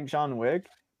don't like John Wick,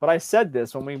 but I said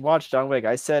this when we watched John Wick.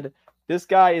 I said, this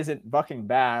guy isn't fucking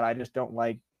bad. I just don't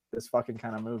like this fucking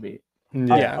kind of movie.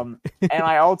 Yeah. And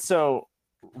I also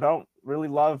don't really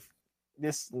love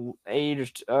this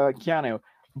aged Keanu,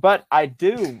 but I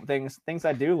do things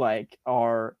I do like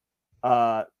are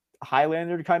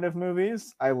Highlander kind of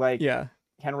movies. I like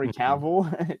Henry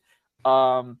Cavill.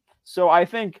 So I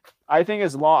think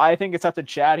it's up to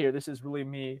Chad here. This is really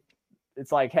me.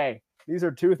 It's like, hey, these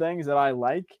are two things that I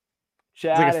like.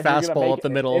 Chad, it's like a fastball up the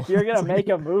middle. If you're gonna make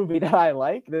a movie that I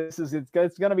like,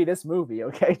 it's gonna be this movie,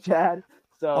 okay, Chad?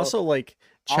 So also like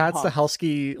Chad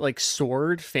Stahelski, like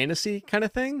sword fantasy kind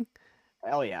of thing.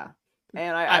 Hell yeah.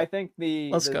 And I think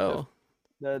the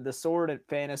sword and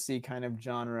fantasy kind of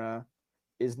genre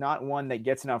is not one that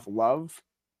gets enough love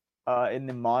in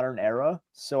the modern era.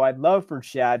 So I'd love for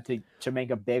Chad to make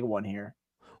a big one here.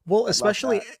 Well,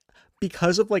 especially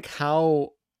because of like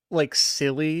how like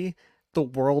silly the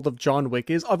world of John Wick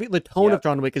is. Obviously, the tone of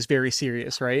John Wick is very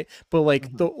serious, right? But like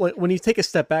when you take a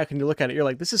step back and you look at it, you're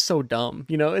like, this is so dumb.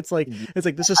 You know, it's like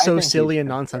this is so silly and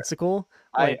nonsensical.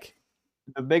 Like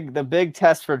the big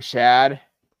test for Chad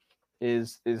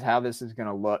is how this is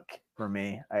gonna look for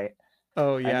me. I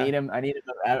need him. And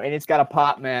it's got to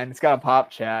pop, man. It's got to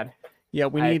pop, Chad. Yeah,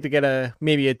 we need to get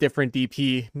maybe a different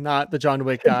DP, not the John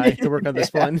Wick guy, to work on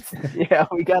this one. Yeah,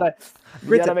 we gotta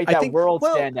make that world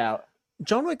stand out.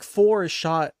 John Wick 4 is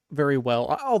shot very well.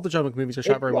 All the John Wick movies are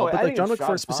shot very well, but like John Wick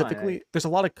 4 specifically, there's a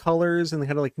lot of colors and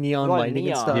kind of like neon lighting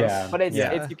and stuff. Yeah, but it's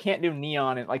you can't do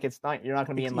neon, and like you're not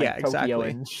gonna be in like Tokyo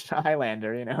and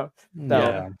Highlander, you know.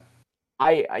 So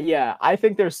I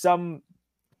think there's some.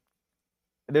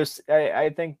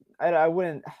 I think I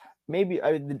wouldn't. Maybe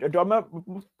a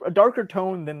darker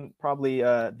tone than probably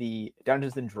the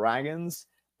Dungeons and Dragons,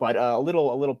 but a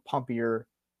little pumpier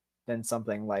than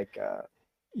something like I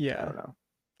don't know.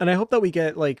 And I hope that we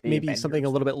get like maybe something a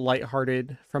little bit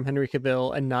lighthearted from Henry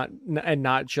Cavill, and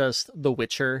not just The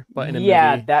Witcher, but in a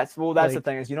movie. That's the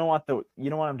thing, is you don't want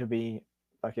him to be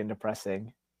fucking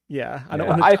depressing. Yeah, I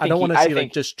don't want to see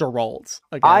like just Geralt.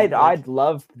 I'd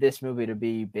love this movie to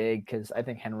be big, because I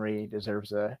think Henry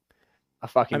deserves a a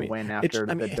fucking win after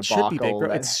the it should be big, debacle.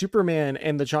 bro. It's Superman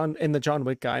and the John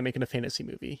Wick guy making a fantasy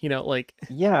movie. You know, like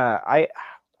yeah, I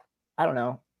don't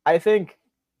know. I think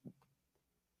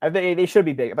they should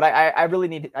be big, but I really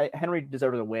need Henry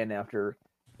deserves a win after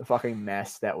the fucking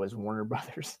mess that was Warner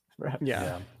Brothers.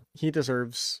 Yeah. He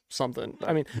deserves something.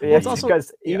 I mean, yeah, it's also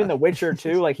because even The Witcher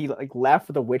too, like he like left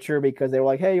for The Witcher because they were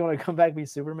like, "Hey, you want to come back and be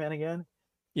Superman again?"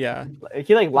 Yeah,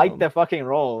 he like liked the fucking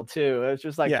role too. It's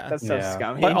just like that's so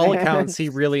scummy. By all accounts, he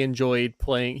really enjoyed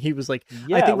playing. He was like,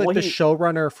 I think like the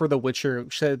showrunner for The Witcher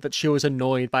said that she was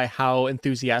annoyed by how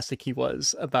enthusiastic he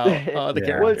was about the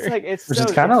character. Well, it's like which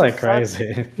is kind of like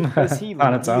crazy because he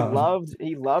on its own.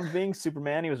 loved being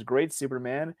Superman. He was a great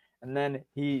Superman, and then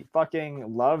he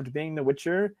fucking loved being The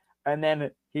Witcher. And then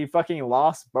he fucking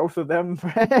lost both of them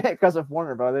because of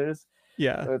Warner Brothers.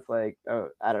 Yeah. So it's like,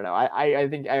 I don't know.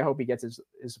 I hope he gets his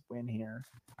win here.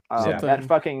 That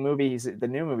fucking movie, the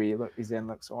new movie he's in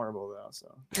looks horrible though.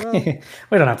 So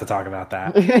we don't have to talk about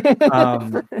that.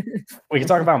 We can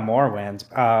talk about more wins.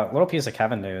 Little piece of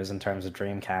Kevin news in terms of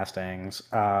dream castings.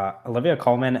 Olivia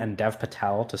Colman and Dev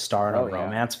Patel to star in a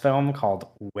romance film called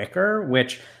Wicker,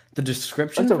 which the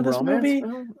description for this movie.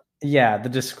 Film? Yeah, the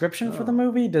description for the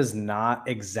movie does not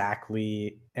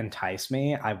exactly entice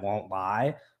me. I won't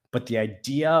lie. But the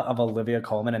idea of Olivia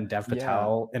Colman and Dev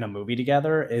Patel in a movie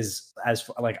together is, as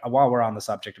like, while we're on the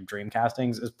subject of dream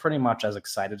castings, is pretty much as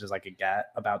excited as I could get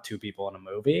about two people in a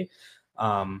movie.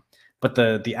 But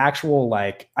the actual,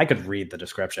 like, I could read the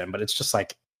description, but it's just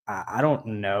like, I don't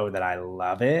know that I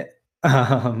love it.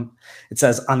 It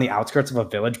says, on the outskirts of a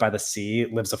village by the sea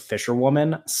lives a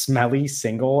fisherwoman, smelly,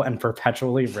 single, and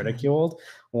perpetually ridiculed.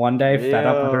 One day, fed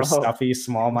up with her stuffy,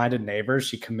 small-minded neighbors,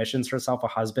 she commissions herself a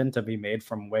husband to be made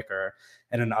from wicker.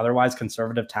 In an otherwise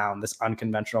conservative town, this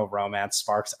unconventional romance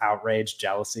sparks outrage,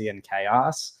 jealousy, and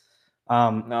chaos.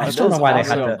 I just don't know why they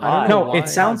had to. No, it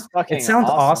sounds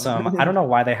awesome. I don't know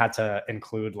why they had to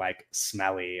include like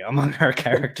smelly among her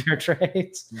character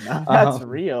traits. No, that's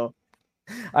real.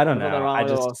 I don't know.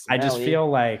 I just feel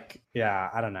like,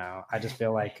 I don't know. I just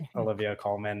feel like Olivia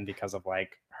Colman, because of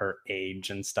like her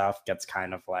age and stuff, gets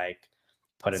kind of like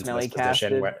put into this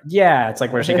position where, it's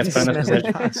like where she gets put in this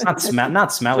position.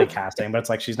 Not smelly casting, but it's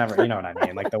like she's never, you know what I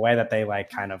mean? Like the way that they like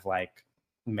kind of like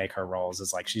make her roles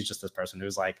is like she's just this person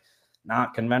who's like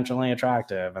not conventionally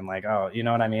attractive and like, oh, you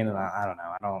know what I mean? And I don't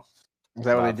know. Is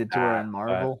that what they did to her in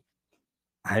Marvel?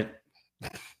 I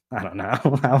don't know.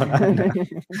 How would I know?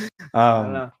 I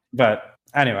don't know. But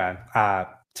anyway,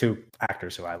 two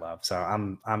actors who I love, so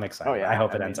I'm excited. I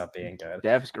hope it ends up being good.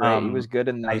 Dev's great. He was good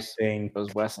in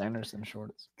those Wes Anderson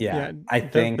shorts. Yeah, I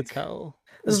think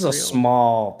this is a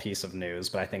small piece of news,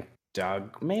 but I think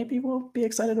Doug maybe will be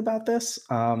excited about this.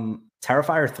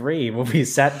 Terrifier 3 will be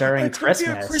set during Christmas. It's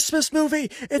gonna be a Christmas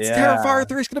movie. It's Terrifier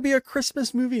 3. It's gonna be a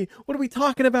Christmas movie. What are we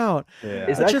talking about? Yeah.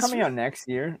 Is that coming out next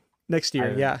year? Next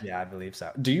year, yeah, I believe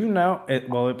so. Do you know it?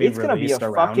 Will it be? It's gonna be a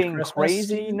fucking Christmas?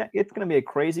 crazy. It's gonna be a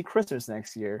crazy Christmas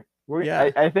next year.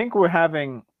 I think we're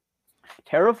having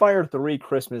Terrifier 3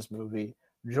 Christmas movie,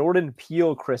 Jordan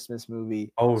Peele Christmas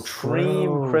movie,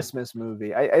 Scream Christmas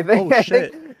movie. I think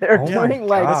they're doing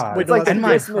like it's like and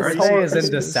my birthday is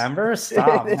in December.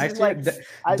 Stop. Next year,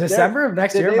 December of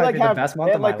next year might be the best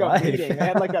month of my life. They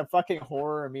had like a fucking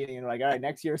horror meeting and like, all right,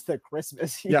 next year's the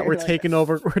Christmas year. Yeah, we're taking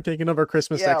over. We're taking over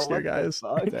Christmas next year, guys.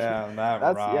 Damn,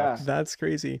 that rocks. That's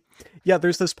crazy. Yeah,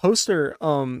 there's this poster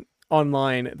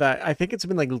online that I think it's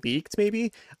been like leaked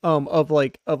maybe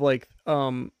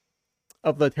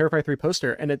of the Terrifier 3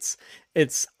 poster, and it's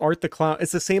Art the Clown.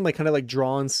 It's the same like kind of like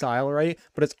drawn style, right?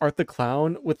 But it's Art the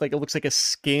Clown with like, it looks like a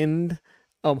skinned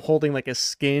holding like a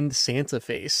skinned Santa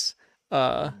face.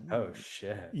 Oh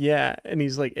shit. Yeah, and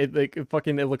he's like it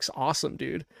looks awesome,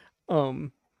 dude.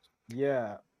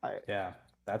 Yeah,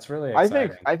 that's really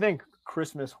exciting. I think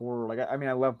Christmas horror, like I mean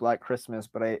I love Black Christmas,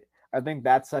 but I think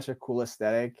that's such a cool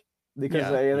aesthetic.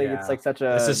 Because I think it's like such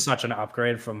a. This is such an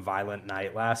upgrade from Violent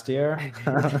Night last year.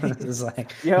 This is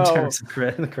like in terms of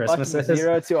Christmas.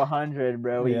 0 to 100,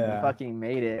 bro. We fucking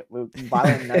made it.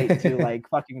 Violent Night to like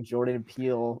fucking Jordan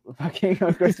Peele fucking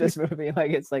Christmas movie.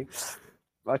 Like it's like,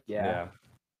 fuck yeah.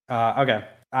 Okay.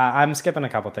 I'm skipping a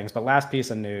couple things, but last piece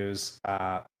of news.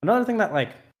 Another thing that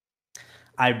like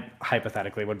I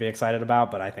hypothetically would be excited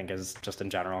about, but I think is just in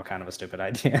general kind of a stupid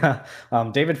idea.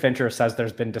 David Fincher says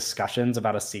there's been discussions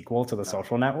about a sequel to The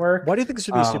Social Network. Why do you think this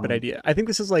would be a stupid idea? I think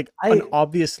this is like an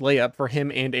obvious layup for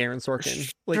him and Aaron Sorkin.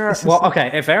 Like,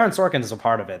 okay, if Aaron Sorkin is a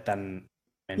part of it, then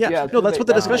that's what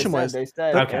the discussion was. Okay,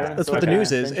 that's what the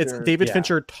news is. It's David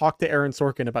Fincher talked to Aaron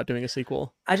Sorkin about doing a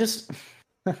sequel. I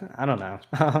don't know.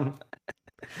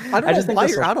 I don't know why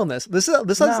you're out on this. This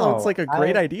sounds No, like a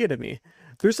great idea to me.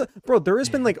 There has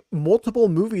been like multiple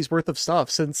movies worth of stuff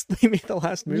since they made the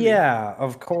last movie. Yeah,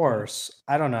 of course.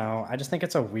 I don't know. I just think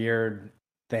it's a weird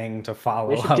thing to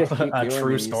follow should up just keep a doing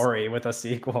true these. story with a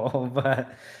sequel.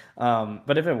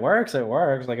 But if it works, it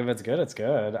works. Like if it's good, it's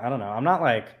good. I don't know. I'm not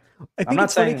like I think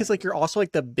it's funny because like you're also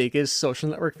like the biggest Social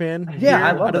Network fan. Yeah,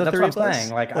 I love out it. of the That's three what I'm of us.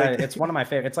 saying. Like, it's one of my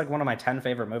favorite. It's like one of my 10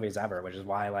 favorite movies ever, which is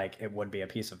why like it would be a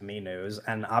piece of me news.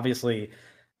 And obviously,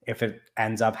 if it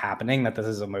ends up happening that this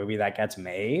is a movie that gets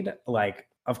made, like,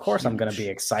 of course I'm gonna be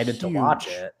excited to watch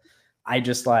it. I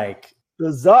just like The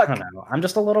Zuck. I don't know. I'm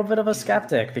just a little bit of a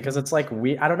skeptic because it's like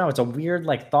I don't know. It's a weird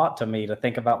like thought to me to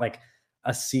think about like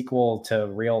a sequel to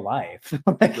real life.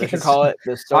 Like, We should call it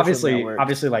the Social Network.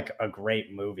 obviously like a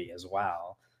great movie as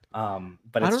well. But I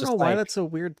it's don't just know why like, that's a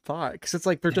weird thought because it's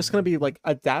like they're just gonna be like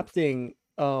adapting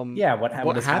yeah, what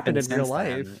has happened in real since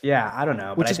life. then. Yeah, I don't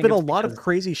know. Which but has I been think a lot of because-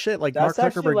 crazy shit, like Mark That's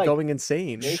actually, Zuckerberg like, going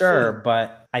insane. they Sure, should-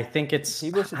 but I think it's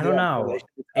People should I do don't that, know.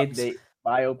 they It's should update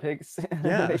biopics.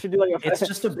 Yeah. They should do like It's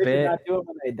just a they should bit- not do it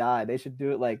when they die. They should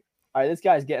do it like, all right, this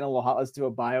guy's getting a little hot. Let's do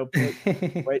a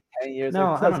biopic. Wait 10 years.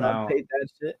 No, like, I don't let's know. update that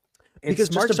shit. It's Because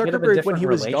just Mark a bit of a Zuckerberg, when different he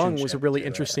was young, was a relationship really to it.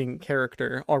 interesting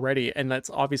character already, and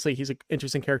that's obviously he's an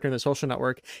interesting character in the Social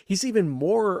Network. He's even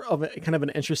more of a kind of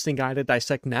an interesting guy to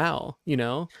dissect now, you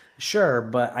know? Sure,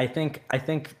 but I think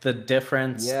the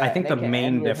difference. Yeah, I think the and they can main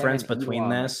end with him difference and between Elon,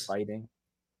 like, this. fighting.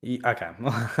 Okay.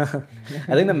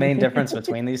 I think the main difference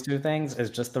between these two things is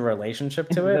just the relationship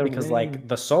to it, The because like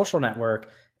the Social Network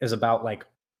is about like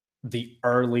the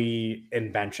early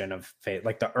invention of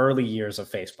like the early years of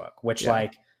Facebook, which Yeah.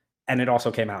 like, and it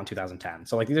also came out in 2010.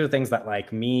 So like these are things that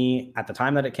like me at the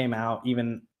time that it came out,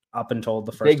 even up until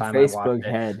the first Big time I Facebook watched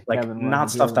it, head. like Kevin not Martin,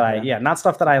 stuff that I yeah. not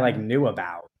stuff that I like knew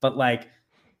about, but like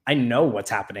I know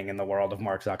what's happening in the world of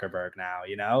Mark Zuckerberg now,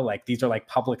 you know? Like these are like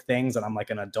public things and I'm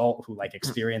like an adult who like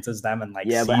experiences them and like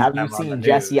Yeah, sees but have them you on the seen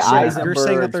Jesse news. Eisenberg? You're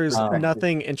saying that there's perspective.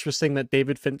 nothing interesting that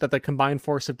that the combined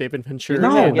force of David Fincher.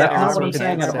 No, Yeah, that's yeah, not what I'm Army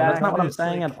saying at all. Hammer. That's not what I'm It's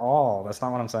saying like- at all. That's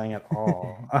not what I'm saying at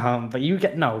all. But you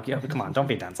get no. Yeah, come on, don't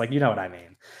be dense. Like you know what I mean.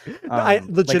 I Like, it's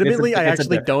a- legitimately, I it's a actually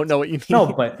difference. don't know what you mean.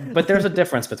 No, but there's a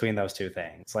difference between those two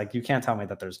things. Like you can't tell me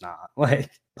that there's not.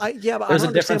 Like Yeah, but I there's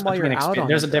don't a difference understand why between you're out on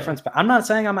there's it, a though. difference. But I'm not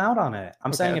saying I'm out on it. I'm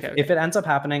Okay, saying okay, if it ends up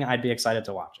happening, I'd be excited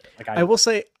to watch it. Like I will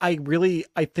say, I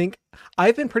think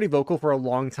I've been pretty vocal for a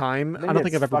long time. I think I don't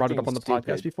think it's I've ever brought it up fucking on the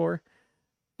podcast stupid. before.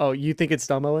 Oh, you think it's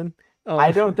dumb, Owen?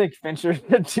 I don't think Fincher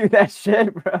should do that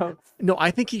shit, bro. No, I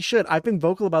think he should. I've been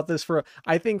vocal about this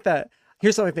I think that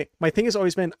here's what I think. My thing has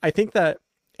always been, I think that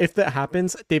if that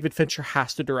happens, David Fincher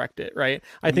has to direct it, right?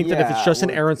 I think that if it's Yeah, just an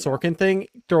well, Aaron Sorkin thing,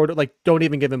 don't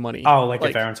even give him money. oh, like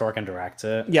if Aaron Sorkin directs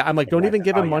it. Yeah, I'm like, don't even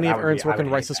give him money that if would Aaron be- I would Sorkin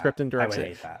hate writes the that. script and I directs would it.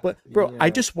 hate that. But bro, I Yeah.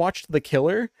 just watched The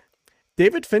Killer.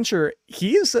 David Fincher,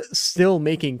 he is still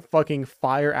making fucking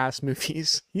fire ass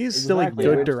movies. He is still a Exactly,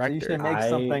 good which You director. should make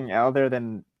something other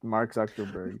than Mark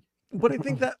Zuckerberg. But I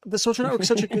think that The Social Network is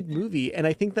such a good movie, and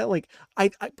I think that like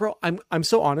bro, I'm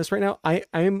so honest right now. I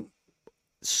am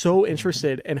so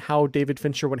interested in how David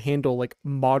Fincher would handle like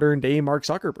modern day Mark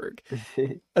Zuckerberg,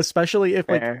 especially if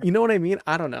like Fair. you know what I mean.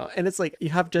 I don't know, and it's like you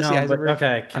have Jesse No, but Eisenberg.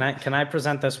 okay, can I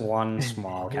present this one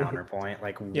small counterpoint?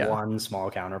 Like Yeah. one small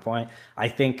counterpoint. I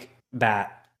think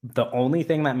that the only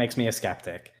thing that makes me a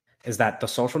skeptic is that The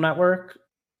Social Network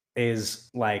is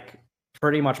like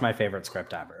pretty much my favorite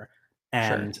script ever.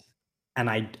 And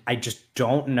I just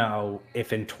don't know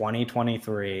if in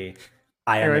 2023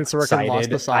 I am Aaron Sorkin lost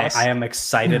the excited. sauce. I am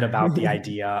excited about the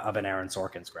idea of an Aaron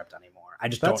Sorkin script anymore. I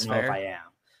just That's don't know fair. if I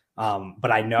am.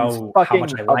 But I know He's how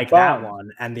much I fucking like that above.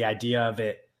 one, and the idea of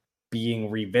it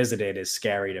being revisited is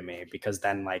scary to me because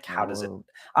then like how does it Oh,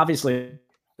 obviously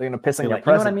They're gonna piss on your like,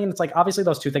 you know what I present. mean? It's like obviously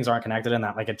those two things aren't connected in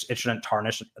that like it shouldn't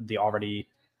tarnish the already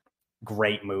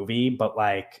great movie, but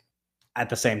like at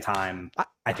the same time,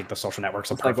 I think The Social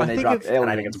Network's a It's like when perfect they think dropped it's- and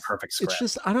I think it's a Aliens. perfect script. It's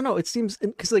just I don't know. It seems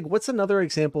because like what's another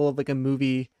example of like a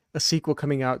movie, a sequel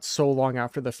coming out so long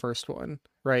after the first one,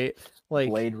 right? Like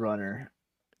Blade Runner.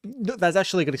 that's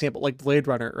actually a good example, like Blade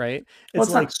Runner, right? Well,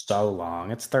 it's like not so long.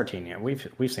 It's 13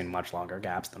 years. We've seen much longer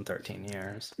gaps than 13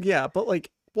 years. yeah, but like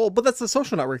but that's The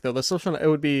Social Network though. The Social it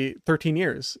would be 13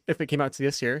 years if it came out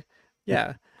this year.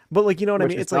 Yeah, but like you know what I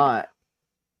Which mean? is It's like not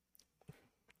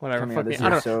whatever. coming Fuck out me. this I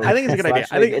year, don't. so I think it's a good idea. I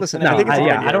actually, think it's listen. gonna I think be it's a hard.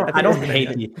 good yeah, idea. I don't think it's a hate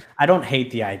good idea. I don't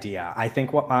hate the idea. I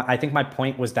think I think my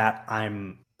point was that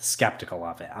I'm skeptical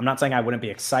of it. I'm not saying I wouldn't be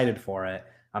excited for it.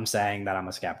 I'm saying that I'm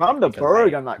a skeptic. From the because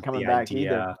Berg, I I'm not think coming the back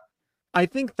either. I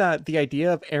think that the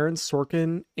idea of Aaron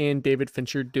Sorkin and David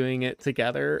Fincher doing it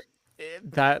together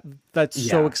that's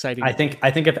so exciting. I think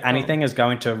if anything is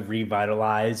going to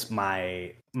revitalize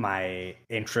my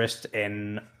interest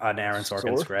in an Aaron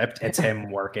Sorkin script, it's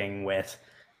him working with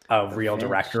a real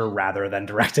director rather than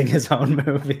directing his own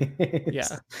movie.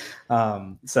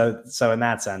 So in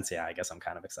that sense, I guess I'm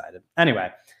kind of excited.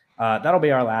 Anyway, that'll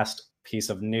be our last piece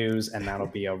of news, and that'll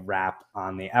be a wrap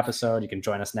on the episode. You can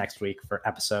join us next week for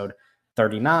episode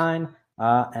 39,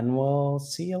 and we'll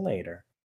see you later.